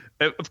good enough.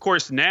 Of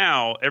course,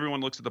 now everyone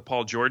looks at the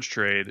Paul George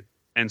trade,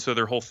 and so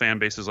their whole fan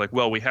base is like,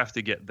 well, we have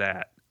to get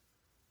that.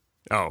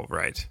 Oh,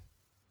 right.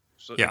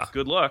 So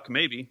good luck,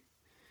 maybe.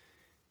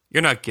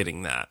 You're not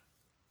getting that.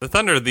 The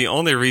Thunder, the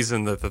only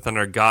reason that the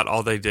Thunder got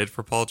all they did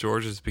for Paul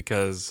George is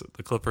because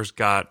the Clippers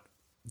got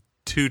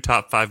 2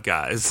 top 5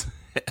 guys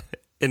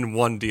in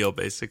one deal,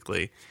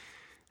 basically.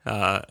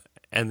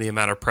 And the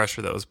amount of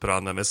pressure that was put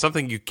on them is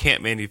something you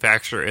can't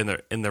manufacture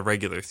in the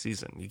regular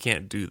season. You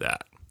can't do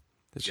that.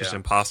 It's just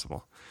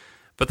impossible.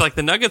 But like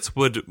the Nuggets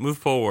would move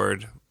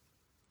forward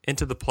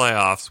into the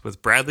playoffs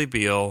with Bradley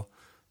Beal,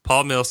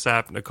 Paul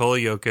Millsap, Nikola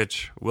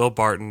Jokic, Will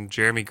Barton,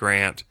 Jeremy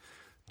Grant,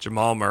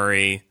 Jamal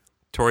Murray,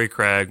 Torrey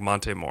Craig,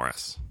 Monte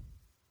Morris.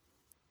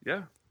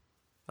 Yeah.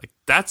 Like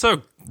that's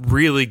a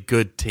really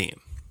good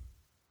team.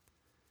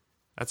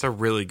 That's a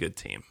really good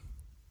team.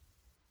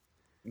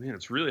 Man,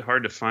 it's really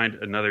hard to find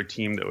another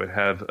team that would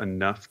have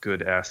enough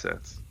good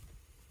assets.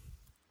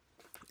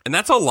 And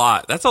that's a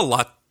lot. That's a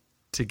lot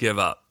to give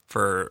up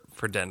for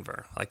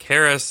Denver. Like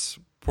Harris,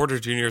 Porter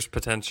Jr.'s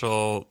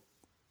potential,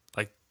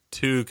 like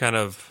 2 kind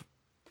of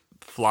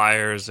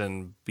Flyers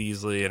and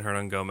Beasley and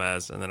Hernan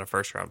Gomez and then a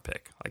first-round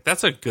pick. Like,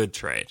 that's a good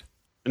trade.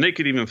 And they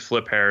could even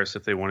flip Harris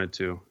if they wanted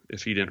to,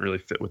 if he didn't really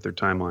fit with their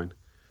timeline.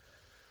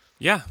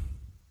 Yeah.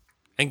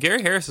 And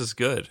Gary Harris is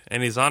good,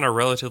 and he's on a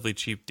relatively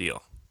cheap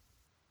deal.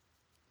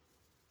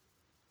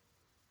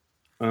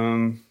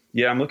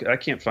 Yeah, I'm looking. I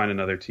can't find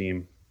another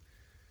team.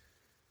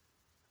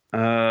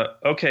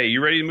 Okay,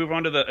 you ready to move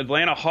on to the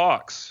Atlanta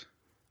Hawks?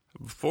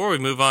 Before we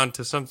move on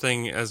to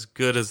something as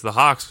good as the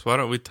Hawks, why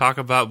don't we talk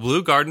about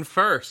Blue Garden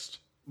first?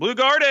 Blue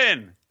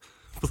Garden!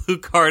 Blue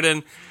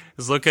Garden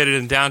is located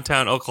in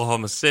downtown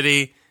Oklahoma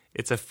City.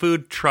 It's a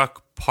food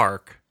truck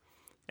park.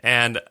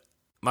 And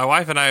my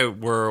wife and I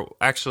were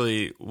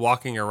actually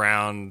walking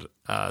around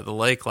the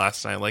lake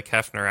last night, Lake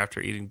Hefner, after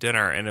eating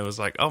dinner, and it was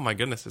like, oh my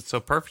goodness, it's so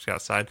perfect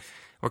outside.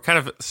 We're kind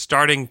of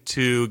starting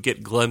to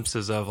get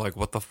glimpses of like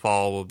what the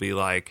fall will be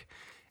like,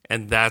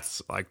 and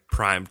that's like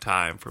prime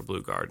time for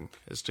Blue Garden,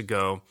 is to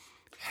go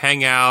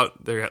hang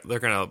out. They're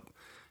gonna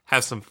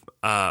have some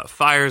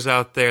fires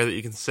out there that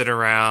you can sit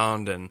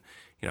around and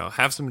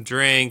have some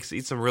drinks,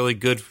 eat some really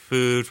good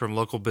food from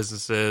local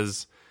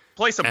businesses,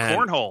 play some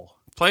cornhole,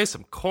 play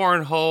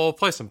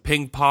some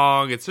ping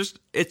pong. It's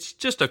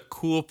just a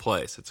cool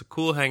place. It's a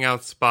cool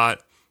hangout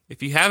spot.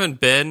 If you haven't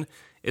been,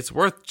 it's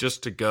worth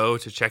just to go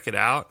to check it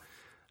out.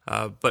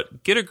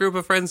 But get a group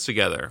of friends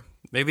together.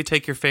 Maybe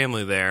take your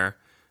family there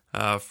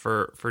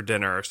for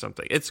dinner or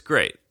something. It's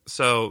great.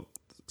 So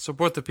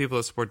support the people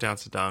that support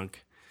Downs to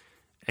Dunk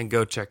and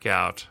go check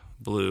out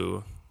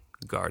Blue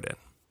Garden.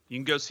 You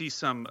can go see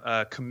some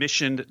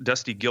commissioned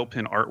Dusty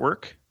Gilpin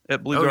artwork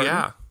at Blue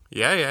Garden.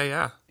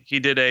 Yeah. He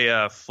did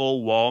a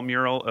full wall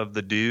mural of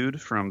the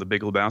dude from The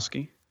Big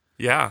Lebowski.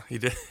 Yeah, he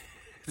did.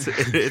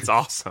 It's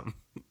awesome.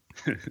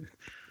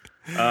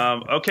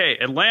 Okay,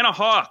 Atlanta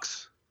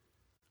Hawks.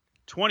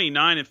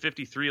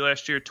 29-53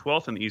 last year,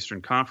 12th in the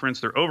Eastern Conference.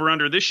 They're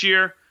over-under this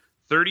year,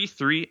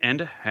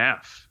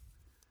 33.5.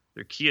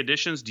 Their key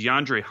additions,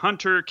 DeAndre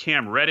Hunter,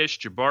 Cam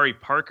Reddish, Jabari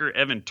Parker,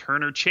 Evan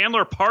Turner,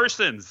 Chandler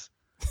Parsons.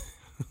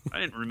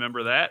 I didn't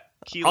remember that.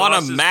 Key on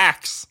losses, a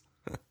max.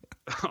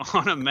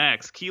 On a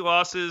max. Key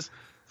losses,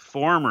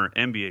 former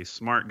NBA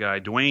smart guy,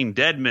 Dwayne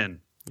Dedman.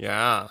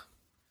 Yeah.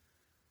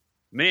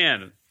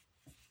 Man,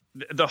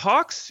 the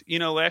Hawks,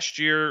 last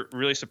year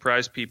really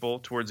surprised people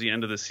towards the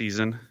end of the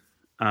season.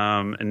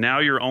 And now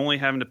you're only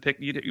having to pick.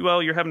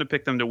 You're having to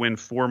pick them to win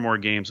 4 more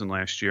games than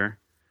last year.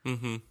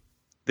 Mm-hmm.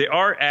 They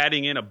are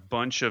adding in a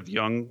bunch of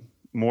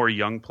more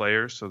young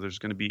players, so there's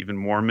going to be even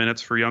more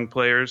minutes for young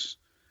players.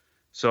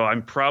 So I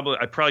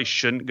probably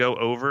shouldn't go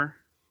over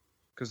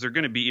because they're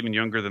going to be even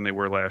younger than they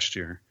were last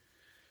year.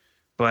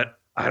 But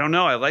I don't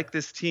know. I like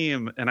this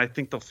team, and I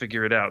think they'll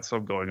figure it out. So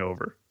I'm going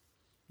over.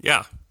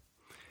 Yeah,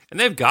 and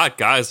they've got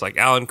guys like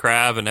Alan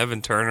Crabb and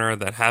Evan Turner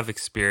that have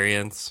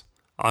experience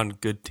on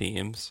good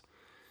teams.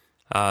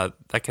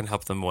 That can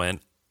help them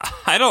win.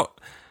 I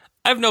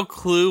have no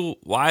clue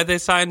why they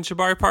signed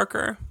Jabari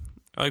Parker,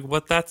 like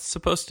what that's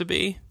supposed to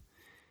be.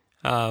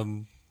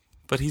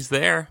 But he's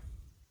there.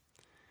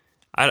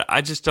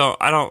 I just don't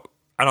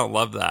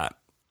love that.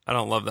 I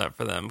don't love that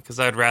for them because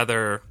I'd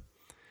rather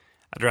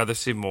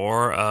see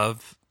more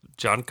of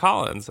John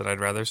Collins, and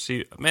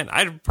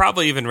I'd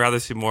probably even rather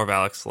see more of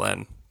Alex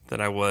Len than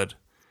I would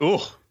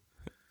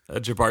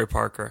Jabari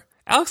Parker.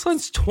 Alex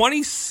Len's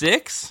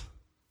 26.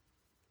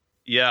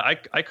 Yeah,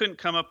 I couldn't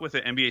come up with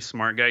an NBA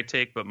smart guy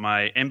take, but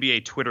my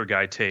NBA Twitter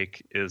guy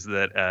take is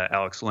that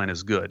Alex Len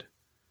is good.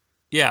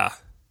 Yeah,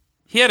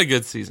 he had a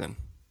good season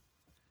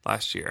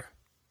last year.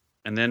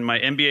 And then my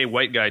NBA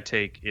white guy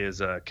take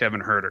is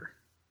Kevin Huerter.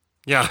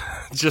 Yeah,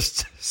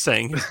 just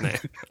saying his name.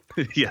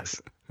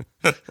 Yes.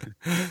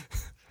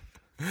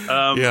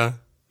 Yeah.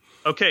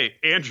 Okay,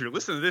 Andrew,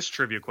 listen to this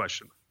trivia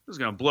question. This is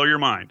going to blow your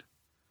mind.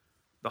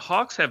 The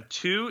Hawks have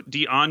 2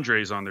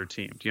 DeAndres on their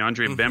team,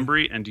 DeAndre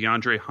Bembry and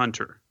DeAndre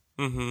Hunter.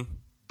 Mm-hmm.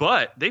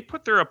 But they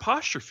put their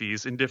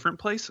apostrophes in different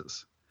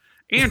places.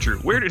 Andrew,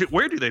 where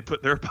do they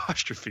put their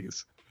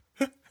apostrophes?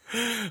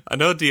 I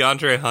know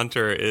DeAndre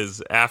Hunter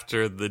is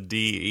after the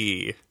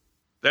DE.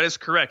 That is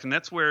correct. And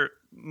that's where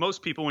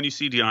most people, when you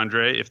see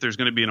DeAndre, if there's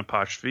going to be an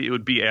apostrophe, it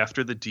would be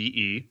after the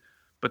DE.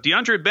 But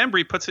DeAndre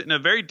Bembry puts it in a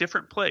very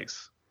different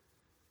place.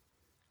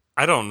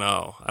 I don't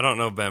know. I don't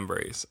know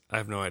Bembry's. I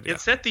have no idea.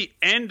 It's at the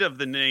end of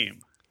the name.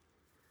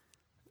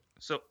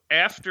 So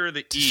after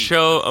the to E.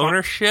 show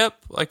ownership?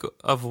 Like,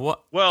 of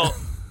what? Well,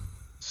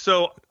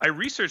 so I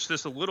researched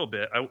this a little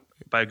bit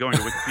by going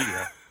to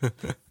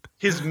Wikipedia.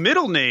 His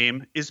middle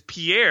name is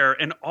Pierre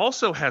and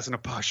also has an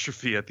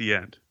apostrophe at the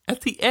end.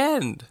 At the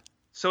end?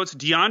 So it's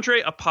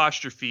DeAndre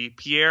apostrophe,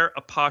 Pierre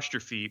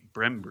apostrophe,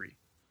 Bembry.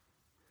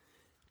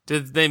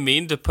 Did they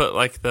mean to put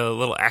like the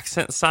little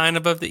accent sign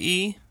above the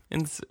E?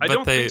 I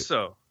don't think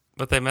so.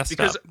 But they messed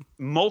because up. Because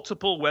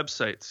multiple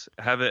websites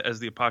have it as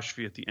the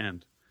apostrophe at the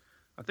end.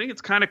 I think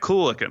it's kind of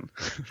cool looking.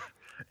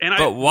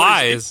 But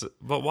why?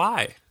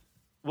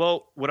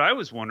 Well, what I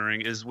was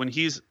wondering is when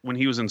he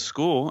was in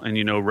school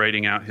and,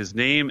 writing out his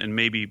name and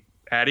maybe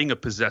adding a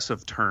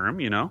possessive term,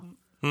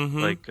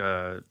 like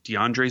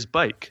DeAndre's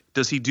bike.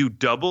 Does he do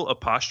double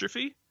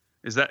apostrophe?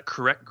 Is that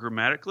correct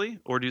grammatically,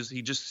 or does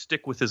he just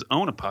stick with his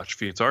own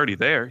apostrophe? It's already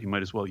there. He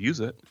might as well use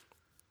it.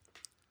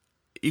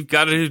 You've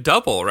got to do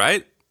double,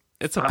 right?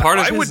 It's a part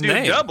of his name. I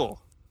would do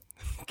double.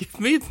 Give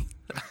me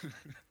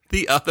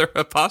the other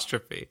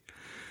apostrophe.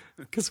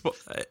 Because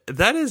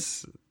that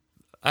is...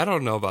 I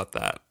don't know about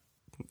that.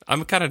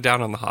 I'm kind of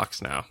down on the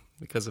Hawks now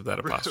because of that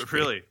apostrophe.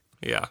 Really?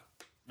 Yeah.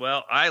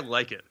 Well, I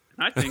like it.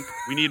 I think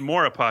we need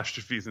more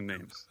apostrophes in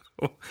names.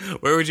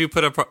 Where would you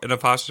put an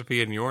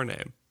apostrophe in your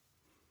name?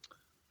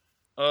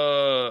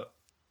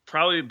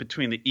 Probably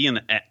between the E and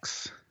the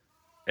X.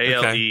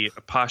 ALE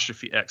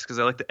apostrophe X, because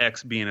I like the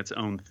X being its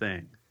own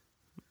thing.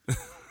 I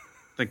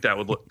think that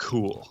would look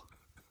cool.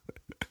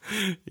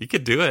 You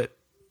could do it.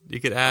 You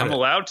could add I'm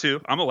allowed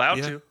to.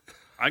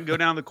 I can go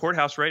down to the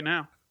courthouse right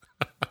now.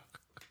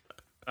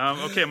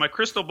 Okay, my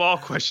crystal ball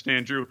question,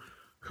 Andrew.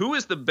 Who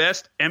is the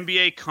best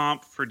NBA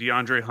comp for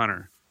DeAndre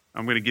Hunter?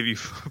 I'm going to give you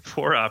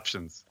 4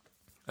 options.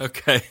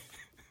 Okay.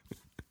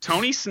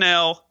 Tony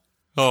Snell,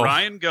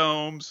 Ryan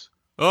Gomes,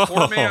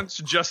 poor man's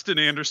Justin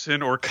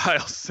Anderson, or Kyle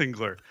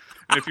Singler.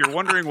 And if you're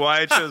wondering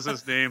why I chose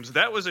those names,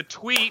 that was a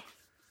tweet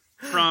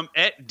from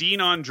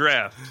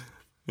 @DeanOnDraft.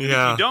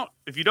 Yeah.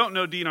 If you don't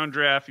know Dean on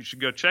Draft, you should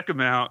go check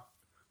him out.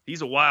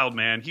 He's a wild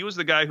man. He was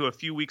the guy who a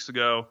few weeks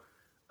ago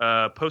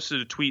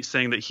posted a tweet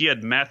saying that he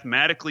had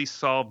mathematically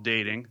solved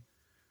dating,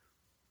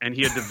 and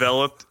he had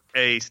developed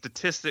a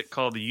statistic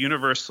called the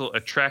Universal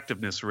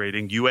Attractiveness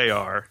Rating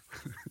 (UAR)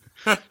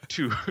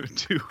 to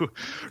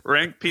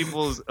rank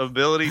people's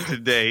ability to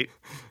date.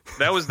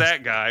 That was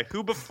that guy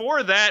who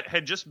before that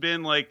had just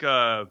been like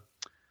I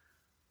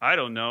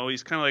don't know.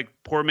 He's kind of like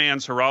poor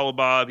man's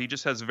Haralabob. He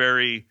just has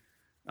very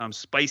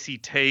spicy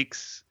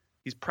takes.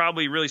 He's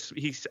probably really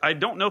I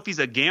don't know if he's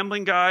a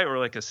gambling guy or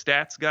like a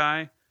stats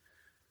guy,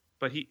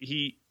 but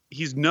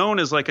he's known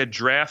as like a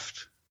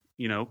draft,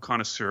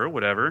 connoisseur or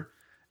whatever.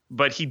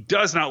 But he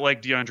does not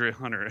like DeAndre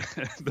Hunter.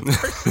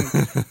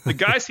 The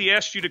guys he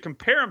asked you to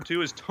compare him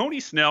to is Tony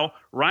Snell,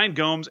 Ryan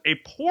Gomes, a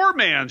poor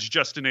man's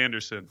Justin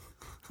Anderson.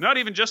 Not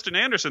even Justin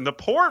Anderson, the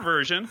poor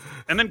version,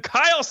 and then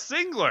Kyle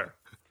Singler.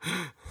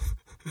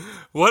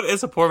 What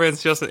is a poor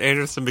man's Justin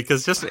Anderson?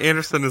 Because Justin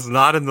Anderson is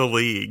not in the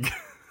league.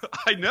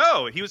 I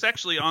know. He was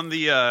actually on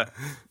the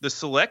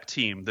select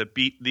team that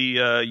beat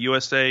the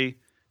USA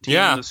team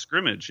in the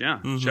scrimmage. Yeah,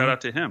 Shout out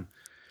to him.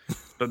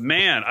 But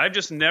man, I've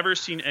just never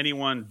seen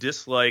anyone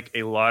dislike a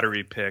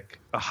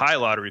high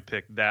lottery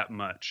pick that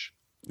much.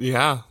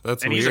 Yeah,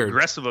 that's and weird. And he's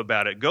aggressive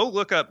about it. Go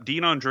look up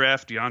Dean on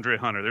Draft, DeAndre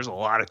Hunter. There's a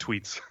lot of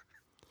tweets.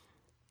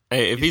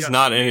 Hey, if he's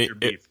not any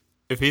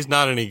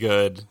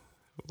good,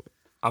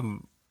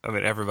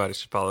 everybody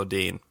should follow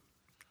Dean.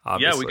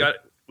 Obviously. Yeah,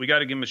 we got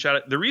to give him a shout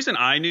out. The reason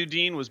I knew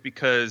Dean was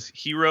because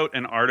he wrote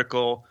an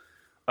article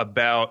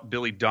about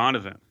Billy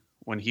Donovan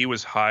when he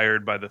was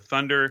hired by the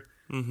Thunder.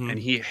 And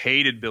he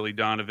hated Billy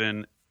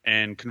Donovan.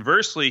 And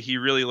conversely, he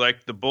really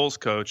liked the Bulls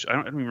coach. I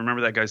don't even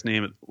remember that guy's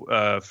name.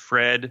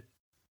 Fred.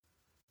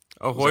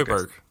 Oh,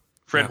 Hoiberg.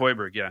 Fred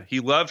Hoiberg, yeah. He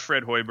loved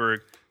Fred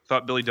Hoiberg.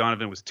 Thought Billy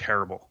Donovan was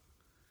terrible.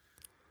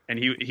 And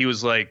he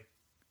was like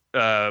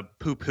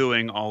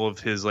poo-pooing all of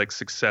his like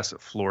success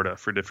at Florida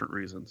for different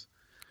reasons.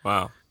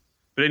 Wow.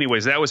 But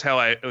anyways, that was how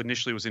I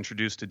initially was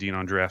introduced to Dean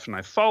on Draft. And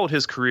I followed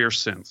his career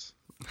since.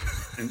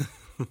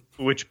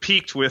 Which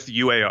peaked with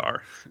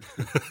UAR.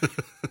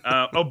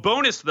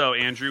 Bonus though,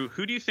 Andrew.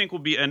 Who do you think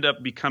will end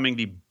up becoming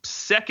the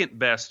second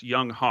best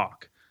young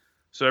Hawk?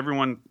 So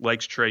everyone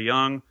likes Trae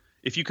Young.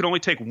 If you could only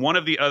take one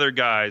of the other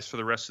guys for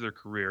the rest of their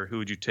career, who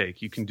would you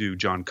take? You can do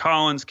John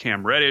Collins,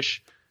 Cam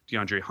Reddish,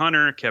 DeAndre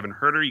Hunter, Kevin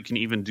Huerter. You can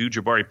even do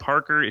Jabari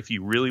Parker if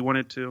you really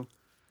wanted to.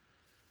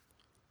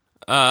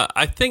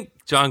 I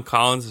think John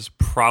Collins is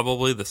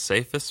probably the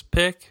safest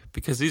pick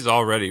because he's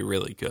already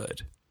really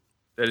good.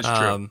 That is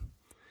true.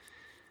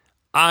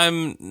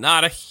 I'm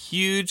not a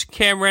huge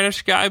Cam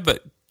Reddish guy,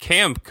 but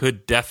Cam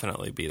could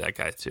definitely be that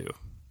guy too.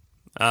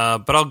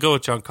 But I'll go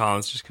with John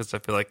Collins just because I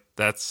feel like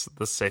that's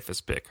the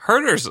safest pick.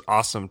 Herter's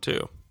awesome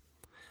too.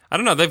 I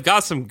don't know. They've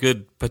got some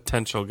good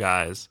potential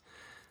guys.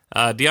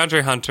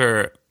 DeAndre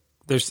Hunter,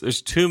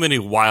 there's too many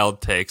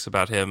wild takes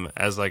about him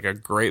as like a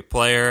great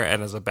player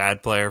and as a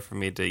bad player for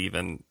me to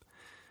even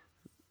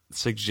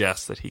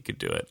suggest that he could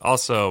do it.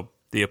 Also,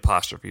 the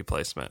apostrophe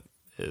placement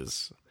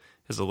is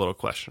a little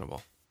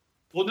questionable.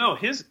 Well, no,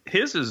 his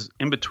is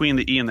in between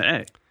the E and the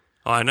A.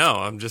 Oh, I know.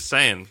 I'm just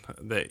saying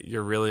that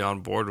you're really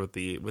on board with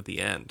the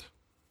end.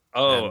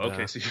 Oh, and,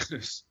 okay. So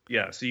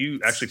you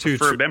actually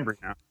prefer Bembry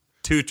now.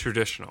 Too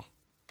traditional.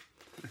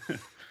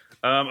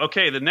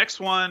 Okay, the next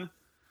one.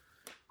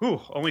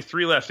 Only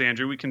 3 left,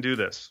 Andrew. We can do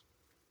this.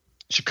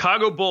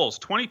 Chicago Bulls,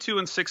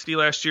 22-60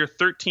 last year,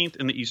 13th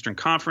in the Eastern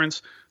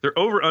Conference. Their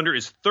over/under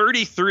is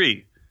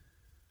 33.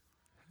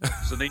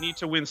 So they need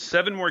to win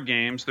 7 more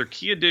games. Their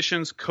key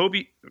additions: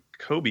 Kobe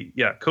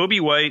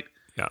White,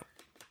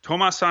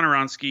 Tomas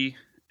Satoransky,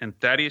 and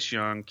Thaddeus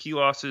Young. Key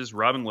losses: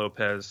 Robin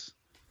Lopez.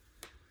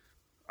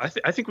 I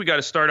think we got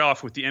to start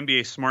off with the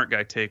NBA smart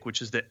guy take,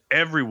 which is that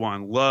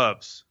everyone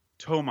loves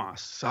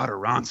Tomas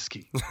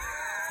Satoransky.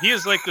 He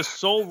is like the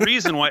sole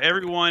reason why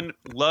everyone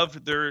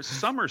loved their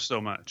summer so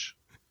much.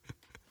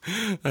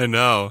 I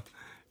know.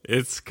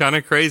 It's kind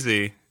of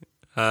crazy.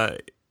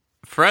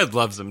 Fred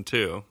loves him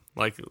too.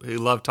 Like, he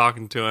loved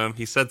talking to him.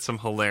 He said some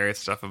hilarious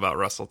stuff about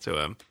Russell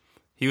to him.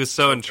 He was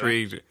so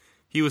intrigued.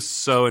 He was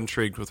so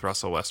intrigued with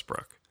Russell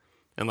Westbrook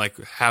and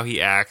like how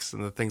he acts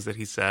and the things that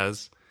he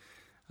says.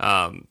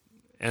 And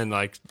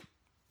like,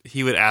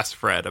 he would ask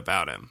Fred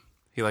about him.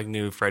 He like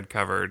knew Fred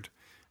covered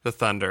the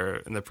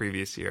Thunder in the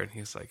previous year, and he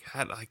was like,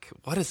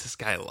 what is this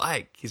guy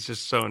like? He's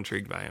just so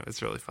intrigued by him.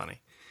 It's really funny.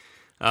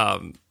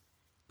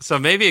 So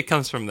maybe it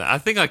comes from that. I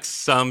think like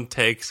some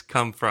takes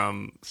come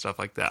from stuff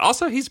like that.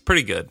 Also, he's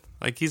pretty good.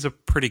 Like, he's a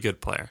pretty good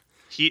player.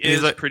 He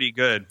is like, pretty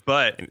good,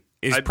 but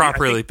he's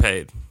properly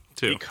paid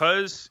too.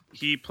 Because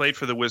he played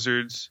for the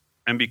Wizards,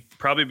 and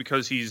probably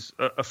because he's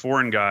a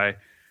foreign guy.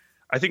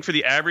 I think for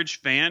the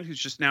average fan who's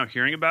just now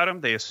hearing about him,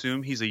 they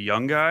assume he's a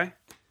young guy.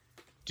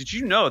 Did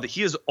you know that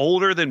he is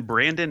older than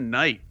Brandon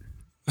Knight?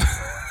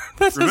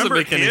 That doesn't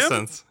make any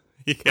sense.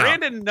 Yeah.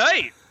 Brandon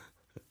Knight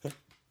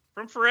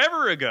from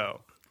forever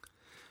ago.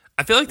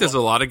 I feel like there's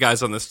a lot of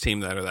guys on this team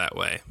that are that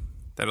way.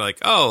 That are like,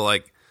 oh,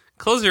 like,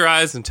 close your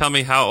eyes and tell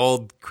me how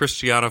old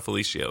Cristiano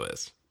Felicio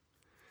is.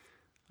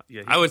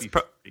 Yeah, I would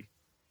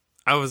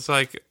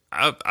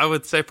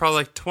say probably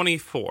like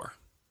 24.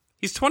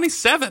 He's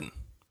 27.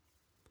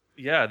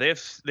 Yeah, they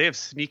have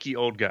sneaky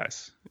old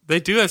guys. They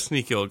do have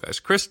sneaky old guys.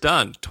 Chris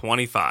Dunn,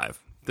 25.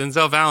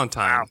 Denzel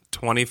Valentine,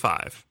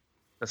 25.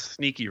 That's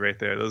sneaky right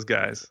there, those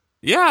guys.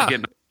 Yeah.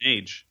 Getting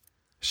age.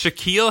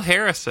 Shaquille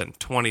Harrison,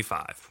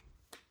 25.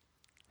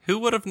 Who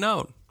would have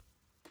known?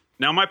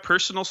 Now, my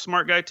personal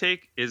smart guy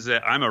take is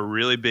that I'm a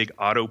really big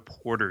Otto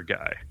Porter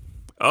guy.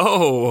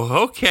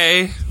 Oh,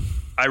 okay.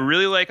 I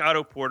really like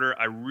Otto Porter.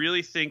 I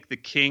really think the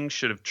Kings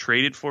should have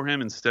traded for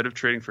him instead of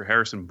trading for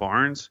Harrison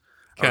Barnes.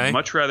 Okay. I would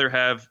much rather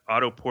have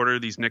Otto Porter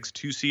these next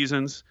 2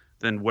 seasons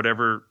than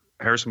whatever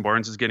Harrison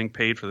Barnes is getting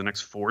paid for the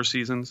next 4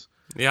 seasons.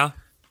 Yeah.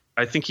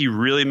 I think he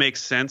really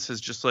makes sense as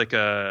just like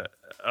a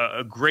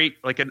great,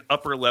 like an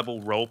upper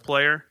level role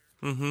player.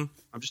 Mm-hmm.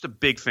 I'm just a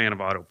big fan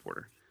of Otto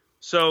Porter.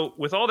 So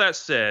with all that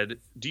said,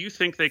 do you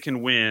think they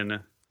can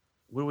win?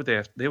 What would they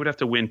have? They would have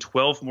to win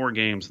 12 more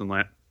games than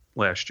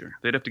last year.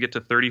 They'd have to get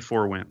to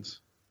 34 wins.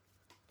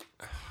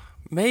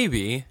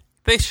 Maybe.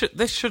 They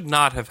should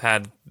not have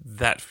had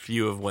that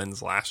few of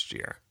wins last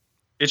year.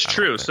 It's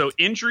true. So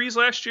injuries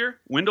last year,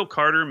 Wendell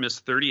Carter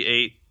missed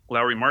 38,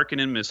 Lauri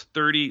Markkanen missed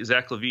 30,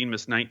 Zach LaVine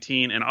missed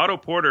 19, and Otto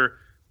Porter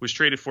was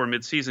traded for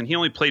midseason. He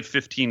only played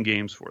 15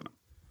 games for them.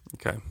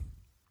 Okay.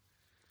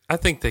 I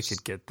think they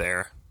could get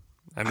there.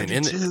 I mean,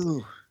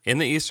 in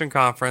the Eastern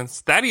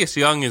Conference, Thaddeus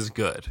Young is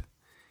good.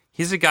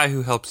 He's a guy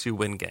who helps you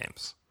win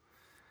games.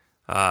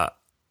 I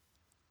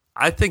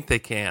think they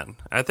can.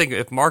 I think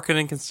if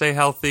Markkanen can stay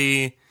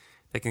healthy,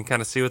 they can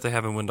kind of see what they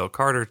have in Wendell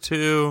Carter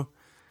too.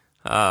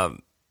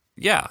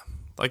 Yeah,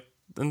 like,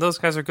 and those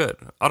guys are good.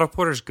 Otto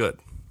Porter's good.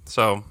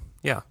 So,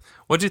 yeah.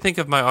 What do you think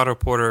of my Otto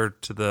Porter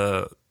to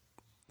the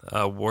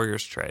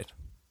Warriors trade?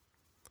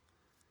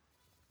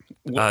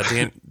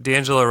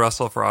 D'Angelo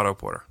Russell for Otto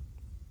Porter.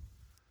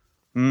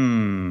 I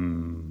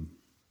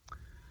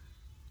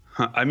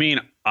mean,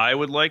 I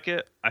would like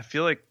it. I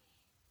feel like,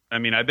 I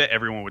bet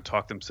everyone would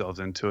talk themselves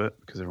into it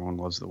because everyone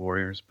loves the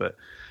Warriors. But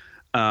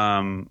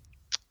I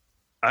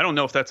don't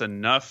know if that's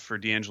enough for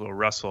D'Angelo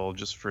Russell,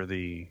 just for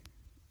the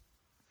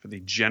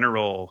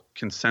general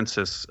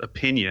consensus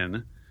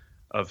opinion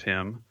of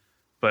him.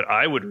 But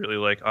I would really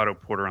like Otto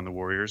Porter on the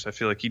Warriors. I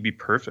feel like he'd be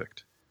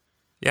perfect.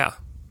 Yeah.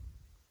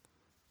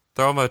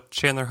 Throw him a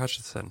Chandler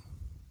Hutchinson.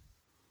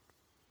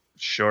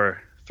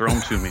 Sure. Throw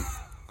him to me.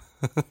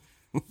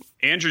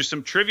 Andrew,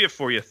 some trivia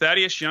for you.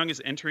 Thaddeus Young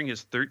is entering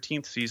his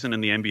 13th season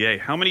in the NBA.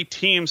 How many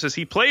teams has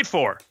he played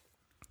for?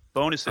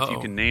 Bonus if you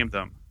can name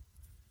them.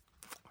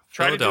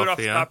 Try to do it off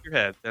the top of your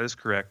head. That is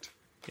correct.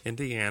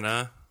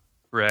 Indiana.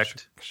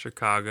 Correct.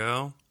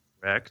 Chicago.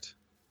 Correct.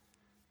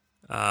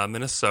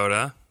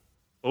 Minnesota.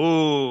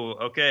 Oh,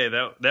 okay.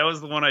 That was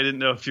the one I didn't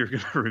know if you were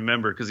going to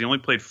remember because he only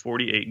played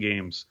 48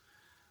 games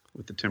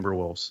with the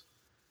Timberwolves.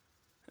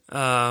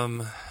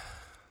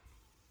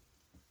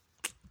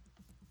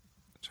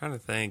 Trying to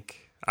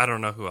think. I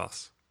don't know who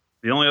else.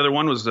 The only other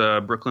one was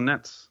Brooklyn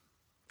Nets.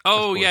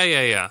 Oh,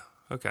 yeah.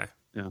 Okay.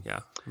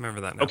 Yeah.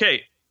 Remember that now.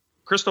 Okay.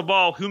 Crystal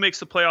ball, who makes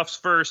the playoffs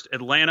first,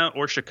 Atlanta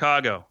or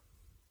Chicago?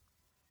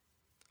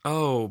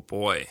 Oh,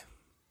 boy.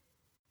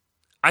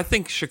 I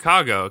think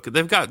Chicago.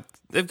 They've got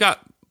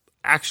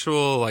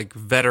actual like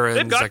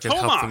veterans that can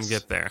help them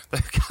get there.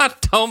 They've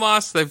got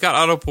Tomas. They've got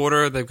Otto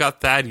Porter. They've got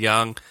Thad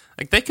Young.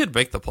 Like, they could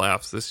make the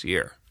playoffs this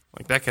year.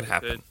 Like, that could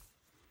happen.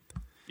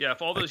 Yeah,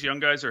 if all those young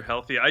guys are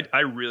healthy, I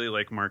really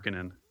like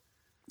Markkanen.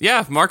 Yeah,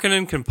 if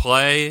Markkanen can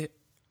play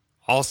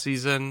all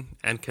season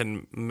and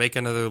can make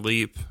another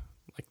leap,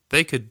 like,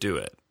 they could do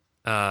it.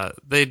 I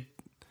think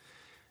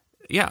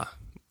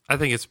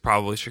it's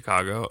probably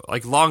Chicago.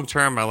 Like, long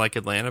term, I like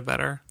Atlanta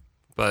better,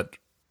 but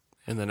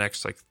in the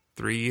next like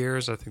 3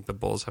 years, I think the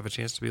Bulls have a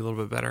chance to be a little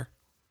bit better.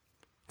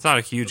 It's not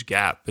a huge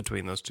gap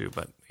between those two,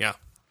 but yeah.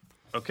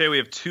 Okay, we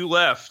have two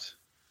left.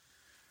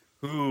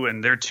 Ooh,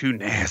 and they're two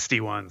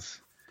nasty ones.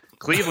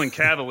 Cleveland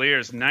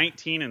Cavaliers,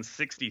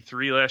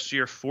 19-63 last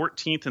year,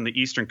 14th in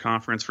the Eastern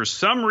Conference. For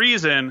some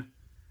reason,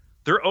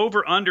 their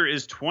over-under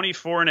is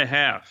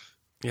 24.5.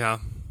 Yeah.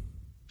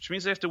 Which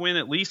means they have to win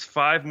at least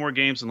 5 more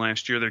games than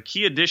last year. Their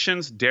key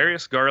additions,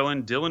 Darius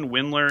Garland, Dylan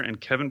Windler,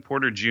 and Kevin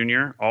Porter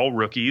Jr., all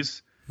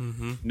rookies.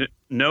 Mm-hmm.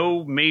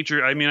 No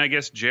major, I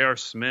guess J.R.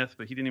 Smith,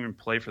 but he didn't even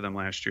play for them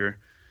last year.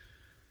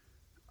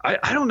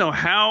 I don't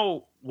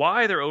know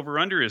why their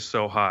over-under is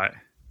so high.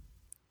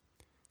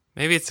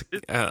 Maybe it's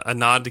a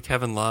nod to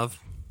Kevin Love.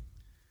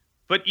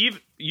 But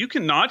you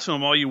can nod to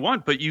him all you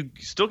want, but you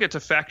still get to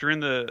factor in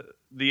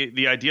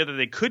the idea that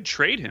they could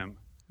trade him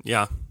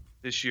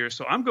this year.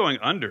 So I'm going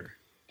under.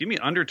 Give me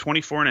under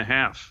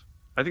 24.5.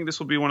 I think this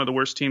will be one of the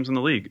worst teams in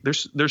the league.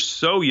 They're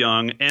so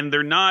young, and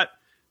they're not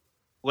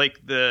like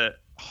the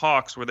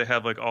Hawks where they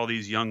have like all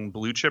these young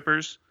blue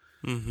chippers.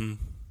 Mm-hmm.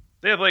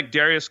 They have like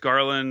Darius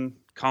Garland,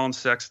 Colin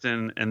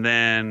Sexton, and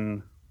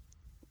then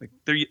like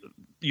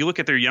you look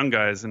at their young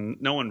guys,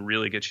 and no one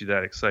really gets you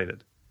that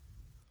excited.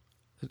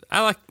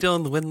 I like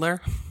Dylan Windler.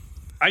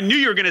 I knew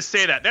you were going to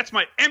say that. That's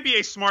my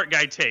NBA smart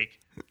guy take.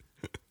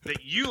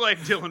 That you like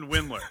Dylan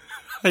Windler.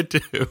 I do.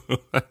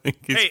 I think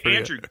he's Hey,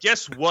 Andrew,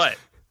 guess what?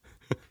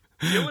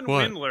 Dylan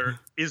Windler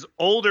is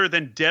older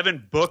than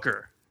Devin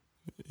Booker.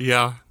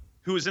 Yeah.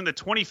 Who was in the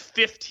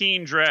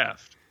 2015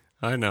 draft.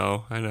 I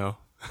know.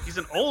 He's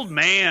an old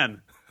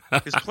man.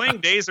 His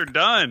playing days are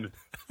done.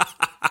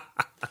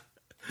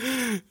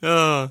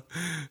 I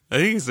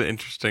think he's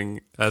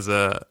interesting as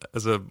a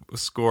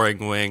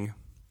scoring wing.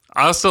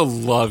 I also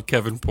love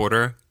Kevin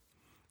Porter.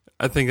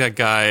 I think that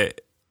guy,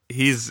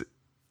 he's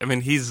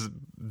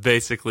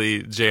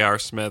basically J.R.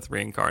 Smith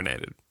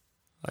reincarnated.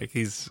 Like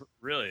he's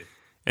really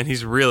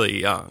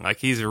young. Like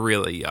he's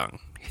really young.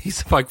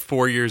 He's like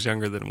 4 years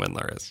younger than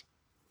Windler is.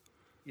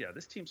 Yeah,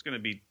 this team's going to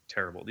be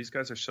terrible. These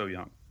guys are so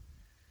young.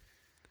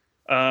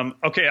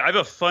 Okay, I have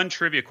a fun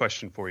trivia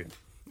question for you.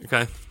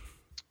 Okay.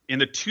 In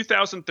the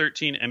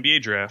 2013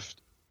 NBA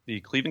draft, the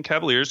Cleveland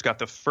Cavaliers got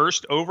the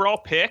first overall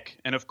pick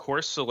and, of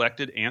course,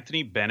 selected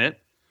Anthony Bennett.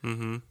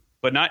 Mm-hmm.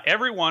 But not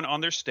everyone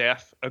on their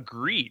staff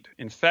agreed.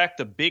 In fact,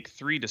 the big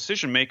three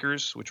decision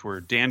makers, which were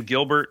Dan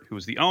Gilbert, who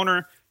was the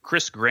owner,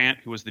 Chris Grant,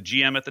 who was the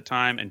GM at the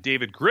time, and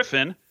David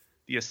Griffin,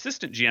 the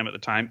assistant GM at the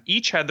time,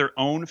 each had their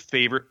own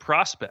favorite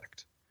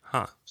prospect.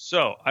 Huh.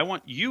 So I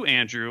want you,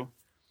 Andrew,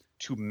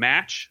 to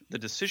match the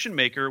decision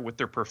maker with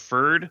their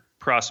preferred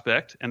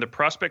prospect. And the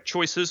prospect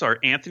choices are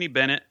Anthony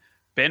Bennett,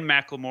 Ben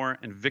McLemore,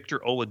 and Victor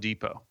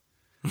Oladipo.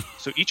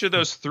 So each of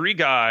those three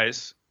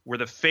guys were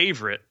the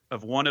favorite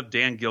of one of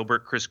Dan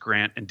Gilbert, Chris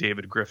Grant, and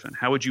David Griffin.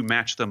 How would you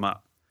match them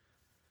up?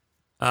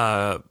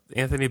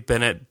 Anthony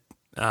Bennett,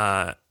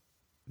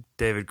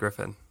 David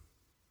Griffin.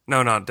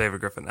 No, not David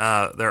Griffin.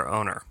 Their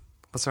owner.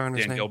 What's their owner's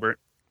name? Dan Gilbert.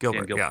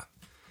 Gilbert,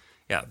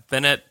 yeah.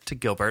 Bennett to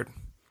Gilbert.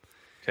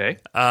 Okay.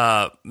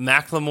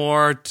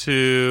 McLemore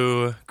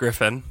to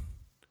Griffin.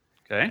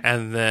 Okay.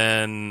 And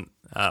then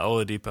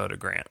Oladipo to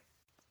Grant.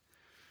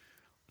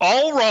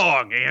 All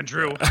wrong,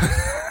 Andrew.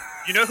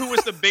 You know who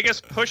was the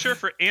biggest pusher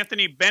for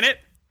Anthony Bennett?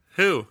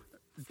 Who?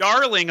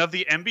 Darling of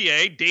the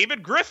NBA,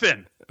 David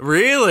Griffin.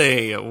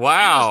 Really?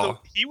 Wow.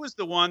 He was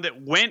the one that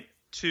went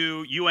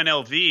to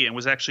UNLV and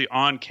was actually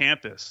on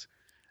campus.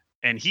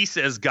 And he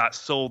says got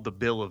sold the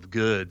bill of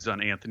goods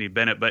on Anthony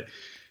Bennett. But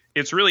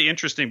it's really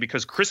interesting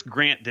because Chris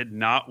Grant did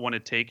not want to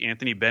take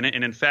Anthony Bennett.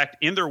 And in fact,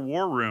 in their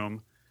war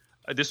room,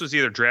 this was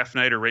either draft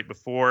night or right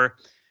before,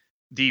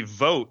 the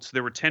votes,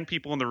 there were 10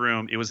 people in the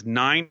room. It was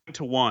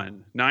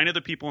 9-1. 9 of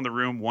the people in the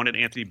room wanted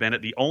Anthony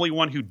Bennett. The only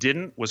one who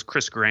didn't was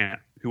Chris Grant,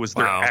 who was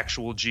their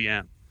actual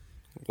GM.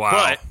 Wow.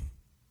 But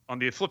on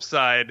the flip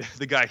side,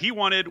 the guy he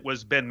wanted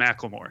was Ben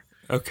McLemore.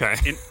 Okay.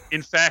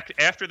 In fact,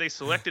 after they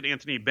selected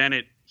Anthony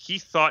Bennett, he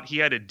thought he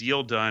had a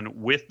deal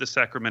done with the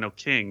Sacramento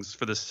Kings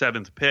for the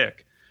 7th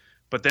pick.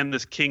 But then the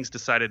Kings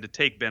decided to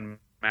take Ben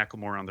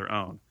McLemore on their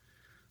own.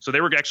 So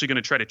they were actually going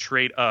to try to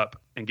trade up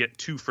and get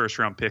 2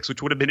 first-round picks,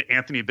 which would have been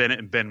Anthony Bennett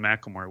and Ben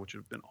McLemore, which would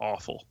have been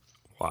awful.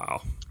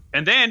 Wow.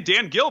 And then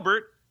Dan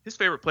Gilbert, his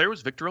favorite player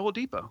was Victor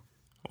Oladipo.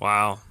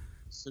 Wow.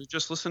 So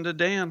just listen to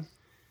Dan.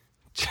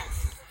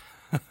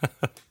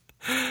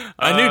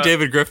 I knew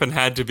David Griffin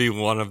had to be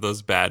one of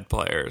those bad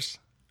players.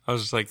 I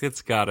was just like,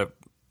 he's got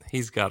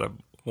to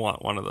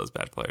want one of those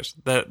bad players.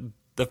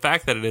 The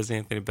fact that it is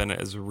Anthony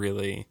Bennett is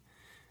really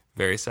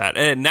very sad.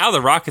 And now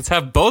the Rockets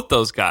have both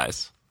those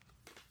guys.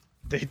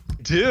 They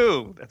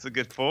do. That's a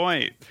good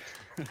point.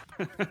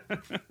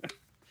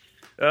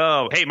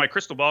 Oh, hey, my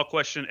crystal ball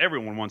question.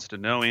 Everyone wants to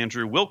know,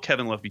 Andrew, will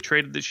Kevin Love be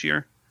traded this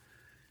year?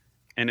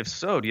 And if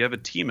so, do you have a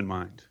team in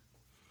mind?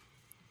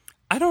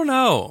 I don't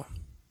know.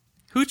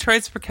 Who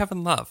trades for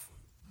Kevin Love?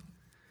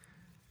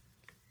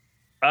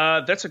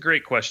 That's a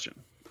great question.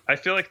 I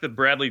feel like the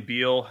Bradley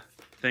Beal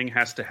thing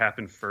has to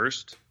happen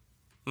first.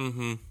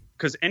 Mm-hmm.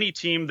 Because any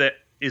team that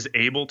is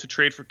able to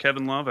trade for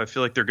Kevin Love, I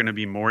feel like they're going to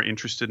be more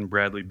interested in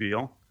Bradley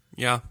Beal.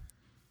 Yeah.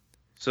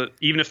 So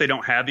even if they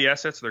don't have the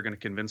assets, they're going to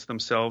convince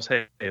themselves,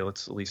 hey,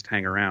 let's at least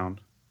hang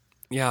around.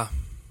 Yeah.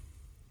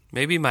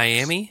 Maybe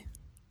Miami?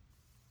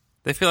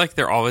 They feel like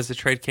they're always a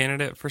trade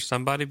candidate for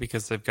somebody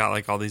because they've got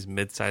like all these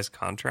mid-sized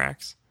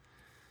contracts.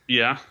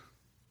 Yeah.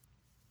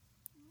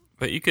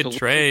 But you could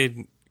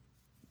trade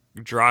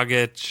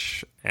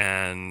Dragic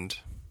and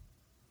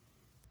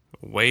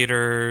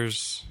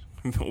Waiters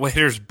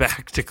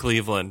back to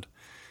Cleveland.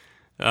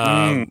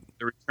 The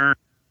return.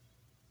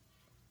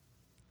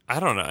 I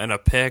don't know, and a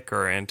pick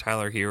and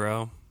Tyler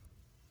Hero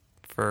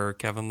for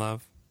Kevin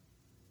Love.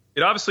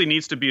 It obviously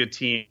needs to be a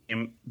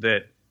team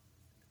that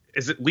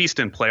is at least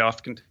in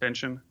playoff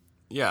contention.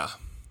 Yeah.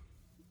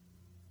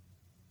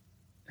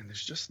 And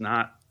there's just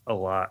not a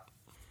lot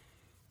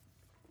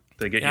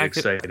that get you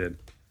excited.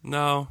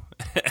 No.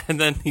 And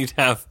then you'd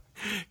have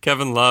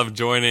Kevin Love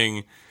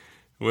joining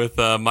with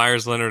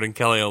Myers Leonard and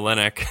Kelly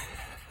Olynyk.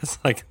 It's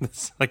like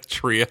this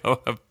trio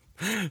of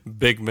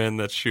big men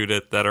that shoot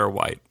it that are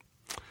white.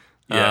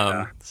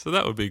 Yeah. So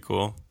that would be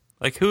cool.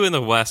 Like, who in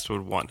the West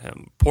would want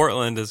him?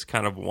 Portland is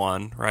kind of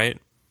one, right?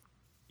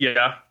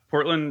 Yeah.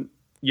 Portland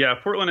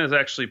is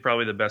actually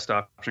probably the best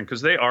option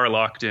because they are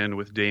locked in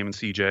with Dame and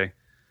CJ.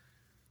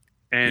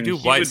 And you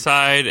do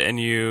Whiteside and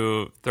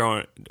you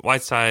throw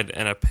Whiteside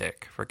and a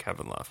pick for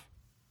Kevin Love.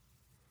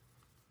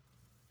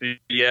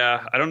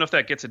 Yeah, I don't know if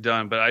that gets it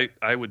done, but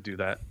I would do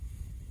that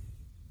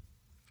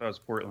if I was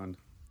Portland.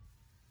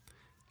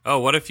 Oh,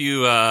 what if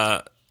you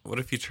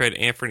trade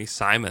Anthony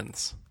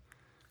Simons?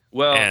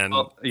 And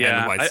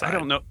Whiteside? I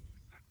don't know.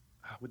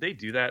 Would they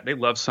do that? They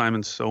love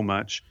Simons so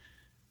much.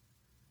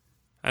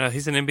 I know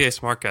he's an NBA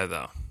smart guy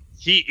though.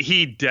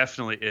 He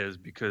definitely is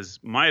because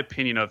my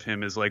opinion of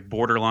him is like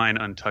borderline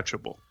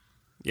untouchable.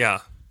 Yeah.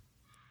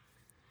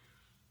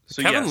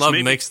 So Kevin Love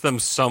makes them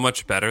so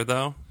much better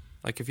though.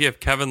 Like if you have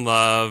Kevin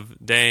Love,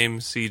 Dame,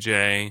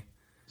 CJ,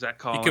 Zach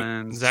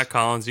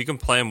Collins, you can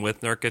play him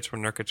with Nurkic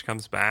when Nurkic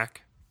comes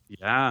back.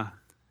 Yeah.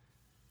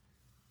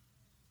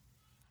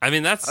 I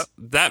mean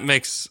that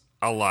makes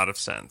a lot of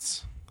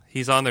sense.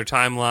 He's on their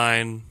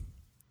timeline.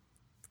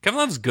 Kevin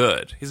Love's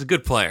good. He's a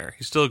good player.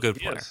 He's still a good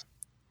player.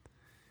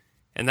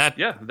 And that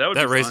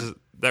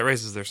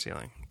raises their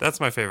ceiling. That's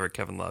my favorite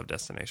Kevin Love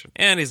destination.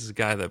 And he's a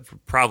guy that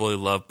probably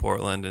loved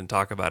Portland and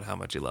talk about how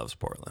much he loves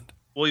Portland.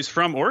 Well, he's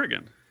from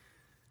Oregon.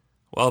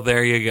 Well,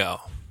 there you go.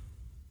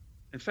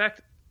 In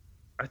fact,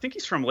 I think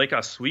he's from Lake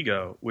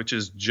Oswego, which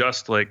is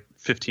just like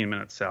 15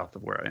 minutes south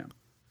of where I am.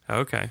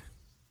 Okay.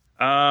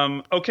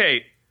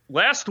 Okay,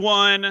 last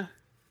one.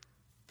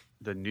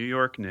 The New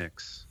York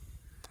Knicks.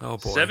 Oh,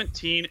 boy.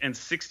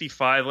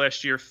 17-65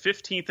 last year,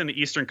 15th in the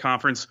Eastern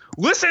Conference.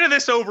 Listen to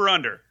this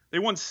over-under. They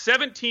won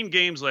 17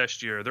 games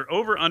last year. Their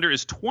over-under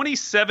is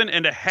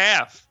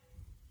 27.5.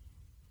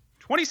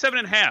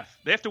 27.5.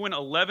 They have to win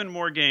 11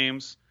 more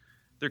games.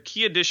 Their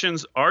key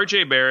additions,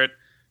 R.J. Barrett,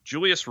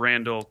 Julius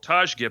Randle,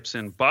 Taj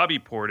Gibson, Bobby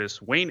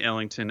Portis, Wayne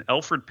Ellington,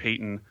 Elfrid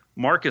Payton,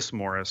 Marcus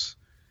Morris.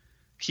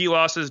 Key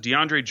losses,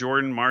 DeAndre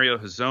Jordan, Mario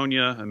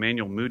Hezonja,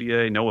 Emmanuel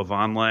Mudiay, Noah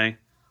Vonleh.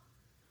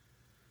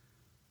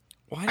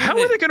 How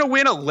are they going to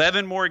win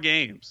 11 more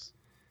games?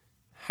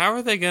 How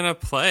are they going to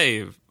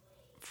play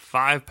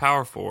 5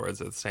 power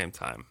forwards at the same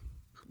time?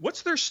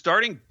 What's their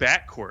starting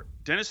backcourt?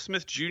 Dennis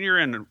Smith Jr.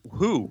 and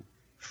who?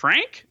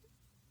 Frank?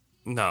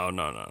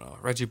 No.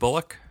 Reggie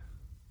Bullock?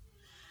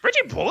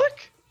 Reggie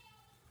Bullock?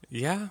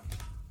 Yeah,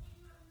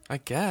 I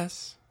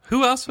guess.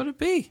 Who else would it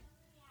be?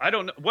 I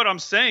don't know. What I'm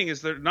saying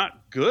is they're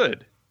not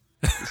good.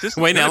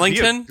 Wayne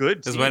Ellington?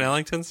 Does Wayne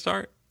Ellington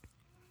start?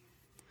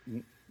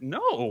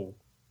 No.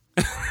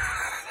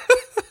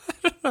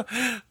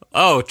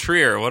 Oh,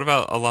 Trier. What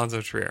about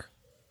Alonzo Trier?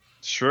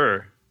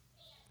 Sure.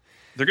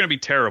 They're going to be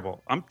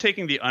terrible. I'm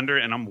taking the under,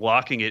 and I'm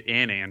locking it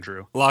in,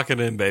 Andrew. Lock it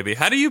in, baby.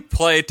 How do you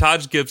play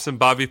Taj Gibson,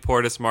 Bobby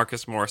Portis,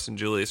 Marcus Morris, and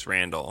Julius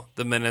Randle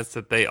the minutes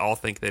that they all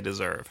think they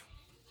deserve?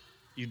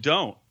 You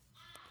don't.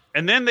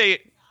 And then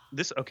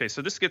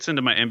so this gets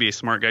into my NBA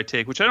smart guy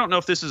take, which I don't know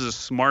if this is a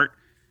smart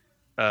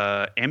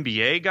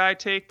NBA guy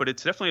take, but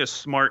it's definitely a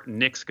smart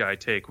Knicks guy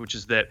take, which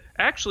is that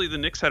actually the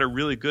Knicks had a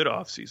really good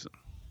offseason.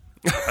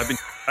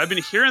 I've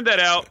been hearing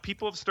that out.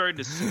 People have started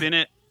to spin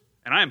it,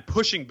 and I am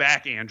pushing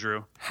back,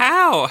 Andrew.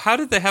 How? How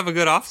did they have a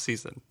good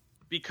offseason?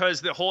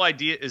 Because the whole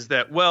idea is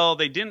that, well,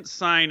 they didn't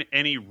sign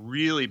any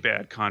really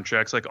bad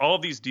contracts. Like all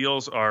of these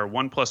deals are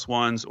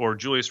 1+1s, or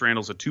Julius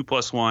Randle's a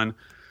 2+1.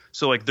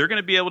 So like they're going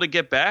to be able to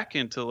get back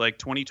into like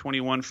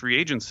 2021 free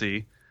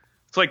agency.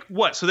 It's like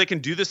what? So they can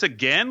do this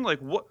again? Like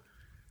what?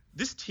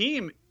 This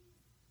team,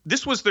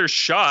 this was their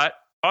shot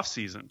off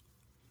season.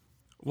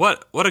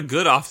 What a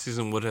good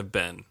offseason would have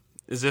been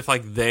is if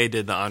like they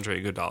did the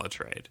Andre Iguodala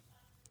trade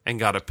and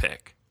got a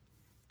pick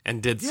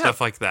and did stuff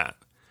like that.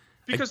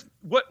 Because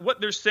what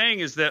they're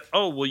saying is that,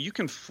 oh, well, you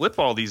can flip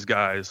all these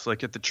guys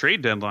like at the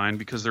trade deadline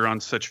because they're on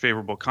such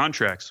favorable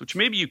contracts, which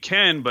maybe you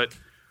can, but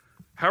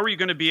how are you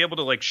going to be able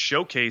to like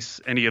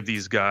showcase any of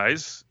these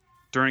guys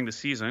during the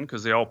season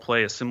because they all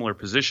play a similar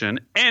position?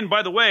 And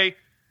by the way,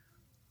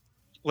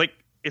 like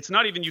it's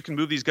not even you can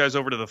move these guys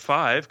over to the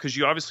 5 because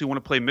you obviously want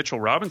to play Mitchell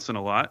Robinson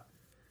a lot.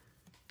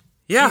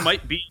 Yeah. He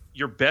might be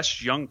your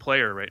best young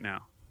player right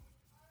now.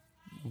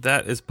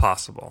 That is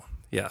possible.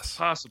 Yes.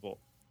 Possible.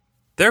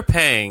 They're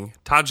paying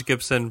Taj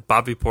Gibson,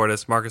 Bobby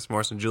Portis, Marcus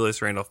Morris, and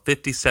Julius Randle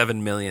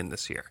 $57 million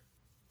this year.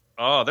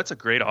 Oh, that's a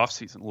great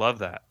offseason. Love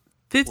that.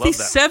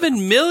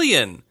 $57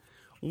 million.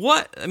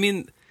 What? I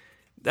mean,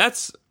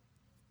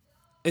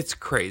 it's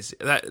crazy.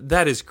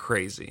 That is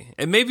crazy.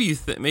 And maybe you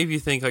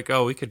think like,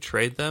 oh, we could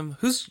trade them.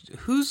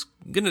 Who's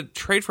gonna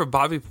trade for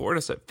Bobby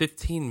Portis at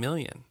 $15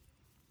 million?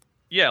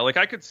 Yeah, like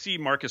I could see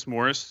Marcus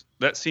Morris.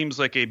 That seems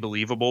like a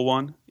believable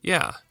one.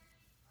 Yeah,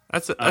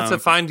 that's a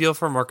fine deal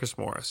for Marcus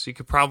Morris. You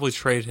could probably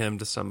trade him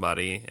to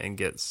somebody and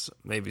get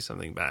maybe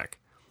something back.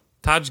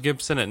 Taj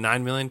Gibson at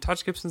 $9 million.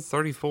 Taj Gibson's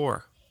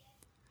 34.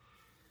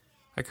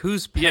 Like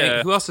who's paying?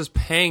 Yeah. Who else is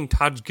paying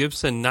Taj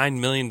Gibson $9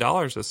 million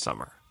this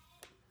summer?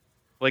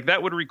 Like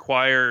that would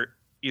require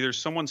either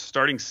someone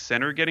starting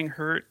center getting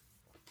hurt,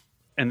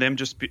 and them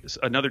just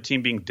another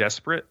team being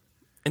desperate.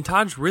 And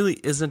Taj really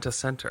isn't a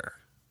center.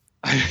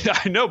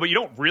 I know, but you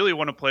don't really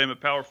want to play him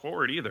at power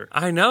forward either.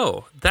 I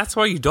know. That's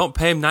why you don't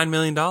pay him $9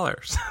 million.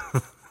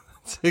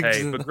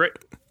 Hey, but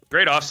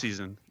great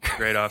offseason.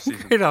 Great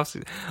offseason. Great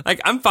offseason. Like,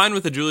 I'm fine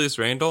with the Julius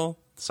Randle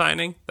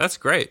signing. That's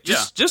great.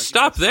 Just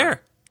stop there.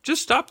 Fine.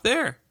 Just stop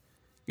there.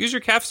 Use your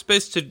cap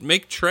space to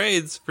make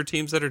trades for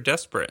teams that are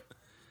desperate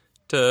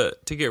to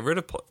get rid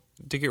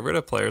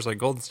of players like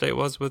Golden State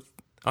was with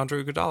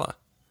Andre Iguodala.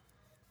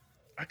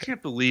 I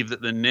can't believe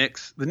that the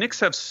Knicks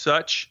have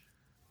such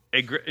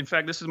a great. In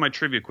fact, this is my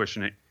trivia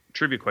question,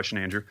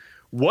 Andrew.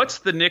 What's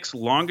the Knicks'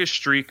 longest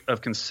streak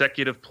of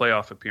consecutive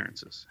playoff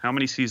appearances? How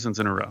many seasons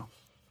in a row?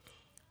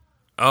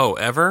 Oh,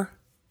 ever?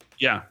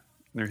 Yeah,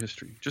 in their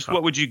history. Just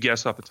what would you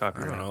guess off the top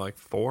of your head? I don't know, like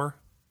 4?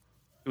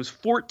 It was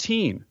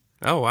 14.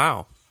 Oh,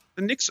 wow.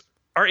 The Knicks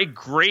are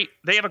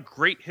they have a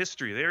great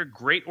history. They're a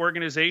great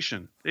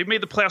organization. They've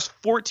made the playoffs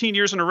 14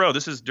 years in a row.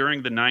 This is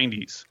during the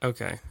 90s.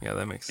 Okay, yeah,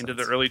 that makes sense.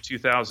 Into the early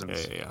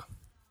 2000s. Yeah.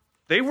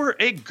 They were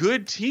a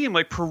good team,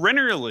 like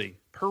perennially.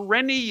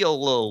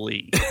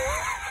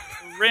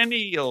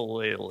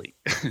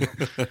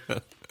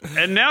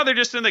 And now they're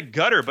just in the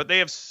gutter, but they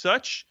have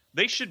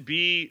they should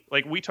be,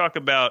 like we talk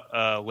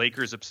about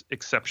Lakers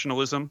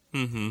exceptionalism.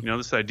 Mm-hmm. You know,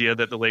 this idea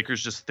that the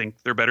Lakers just think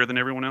they're better than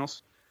everyone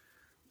else.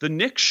 The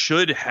Knicks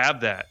should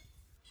have that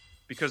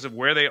because of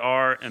where they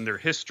are and their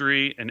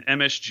history and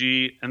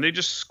MSG, and they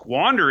just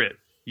squander it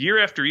year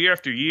after year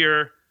after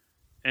year,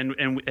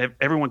 and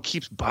everyone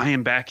keeps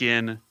buying back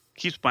in.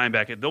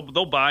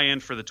 They'll buy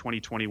in for the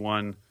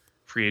 2021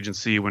 free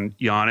agency when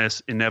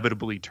Giannis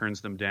inevitably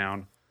turns them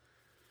down.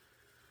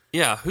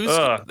 Yeah,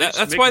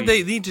 that's why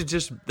they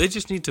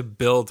just need to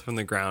build from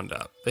the ground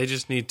up. They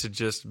just need to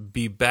just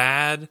be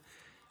bad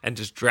and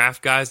just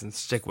draft guys and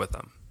stick with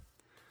them.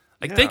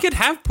 Like they could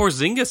have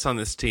Porzingis on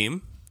this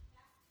team.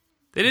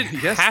 They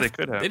didn't. They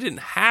could have. They didn't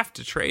have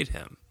to trade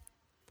him.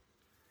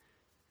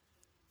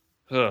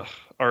 All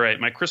right,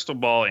 my crystal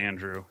ball,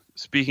 Andrew.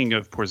 Speaking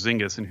of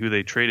Porzingis and who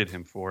they traded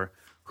him for,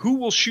 who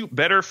will shoot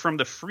better from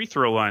the free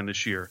throw line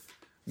this year?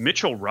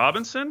 Mitchell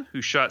Robinson,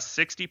 who shot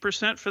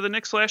 60% for the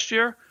Knicks last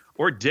year,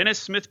 or Dennis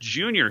Smith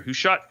Jr., who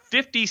shot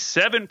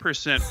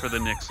 57% for the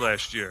Knicks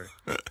last year?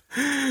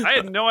 I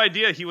had no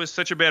idea he was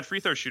such a bad free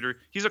throw shooter.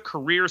 He's a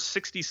career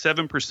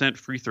 67%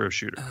 free throw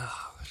shooter.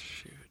 Oh,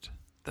 shoot.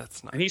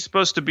 That's not. And he's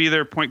supposed to be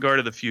their point guard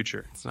of the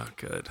future. It's not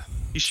good.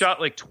 He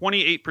shot like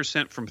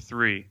 28% from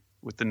three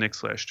with the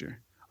Knicks last year.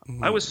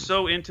 I was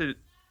so into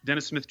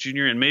Dennis Smith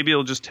Jr., and maybe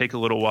it'll just take a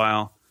little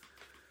while.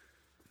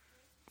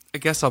 I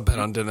guess I'll bet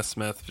on Dennis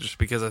Smith just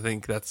because I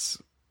think that's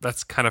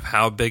kind of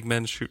how big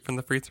men shoot from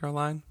the free throw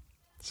line.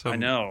 So I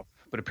know,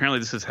 but apparently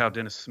this is how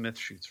Dennis Smith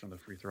shoots from the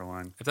free throw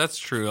line. If that's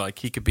true, like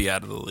he could be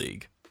out of the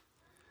league.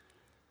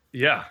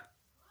 Yeah.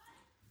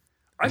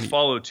 I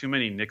follow too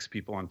many Knicks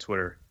people on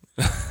Twitter.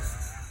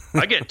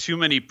 I get too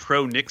many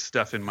pro Knicks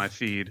stuff in my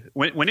feed.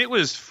 When it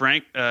was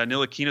Frank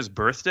Ntilikina's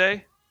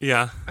birthday,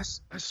 yeah,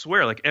 I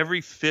swear, like every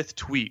fifth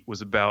tweet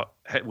was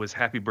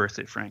happy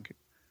birthday, Frank.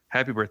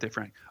 Happy birthday,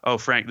 Frank. Oh,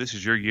 Frank, this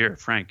is your year.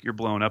 Frank, you're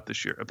blowing up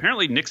this year.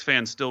 Apparently, Knicks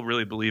fans still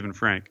really believe in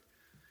Frank.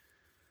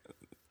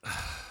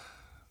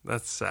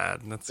 That's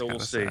sad. That's kind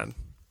of sad.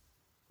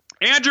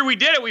 Andrew, we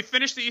did it. We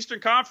finished the Eastern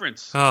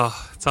Conference.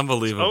 Oh, it's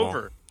unbelievable. It's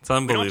over. It's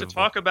unbelievable. We don't have to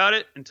talk about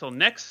it until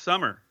next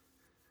summer.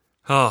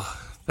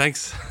 Oh,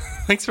 thanks.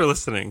 Thanks for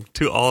listening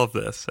to all of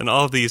this and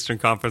all of the Eastern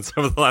Conference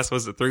over the last,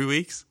 3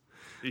 weeks?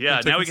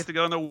 Yeah, now we get to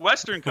go in the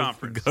Western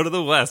Conference. Go to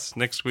the West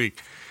next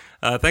week.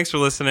 Thanks for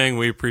listening.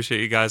 We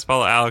appreciate you guys.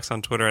 Follow Alex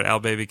on Twitter at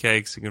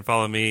AlBabyCakes. You can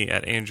follow me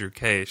at Andrew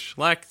K.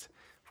 Schlecht.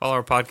 Follow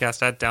our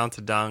podcast at Down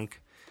to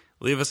Dunk.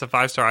 Leave us a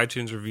 5-star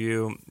iTunes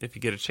review if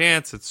you get a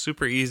chance. It's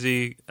super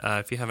easy.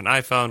 If you have an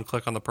iPhone,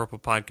 click on the Purple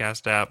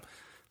Podcast app.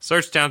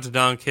 Search Down to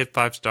Dunk, hit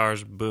 5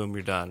 stars, boom,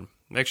 you're done.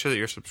 Make sure that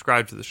you're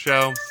subscribed to the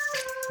show,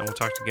 and we'll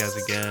talk to you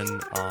guys again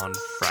on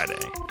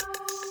Friday.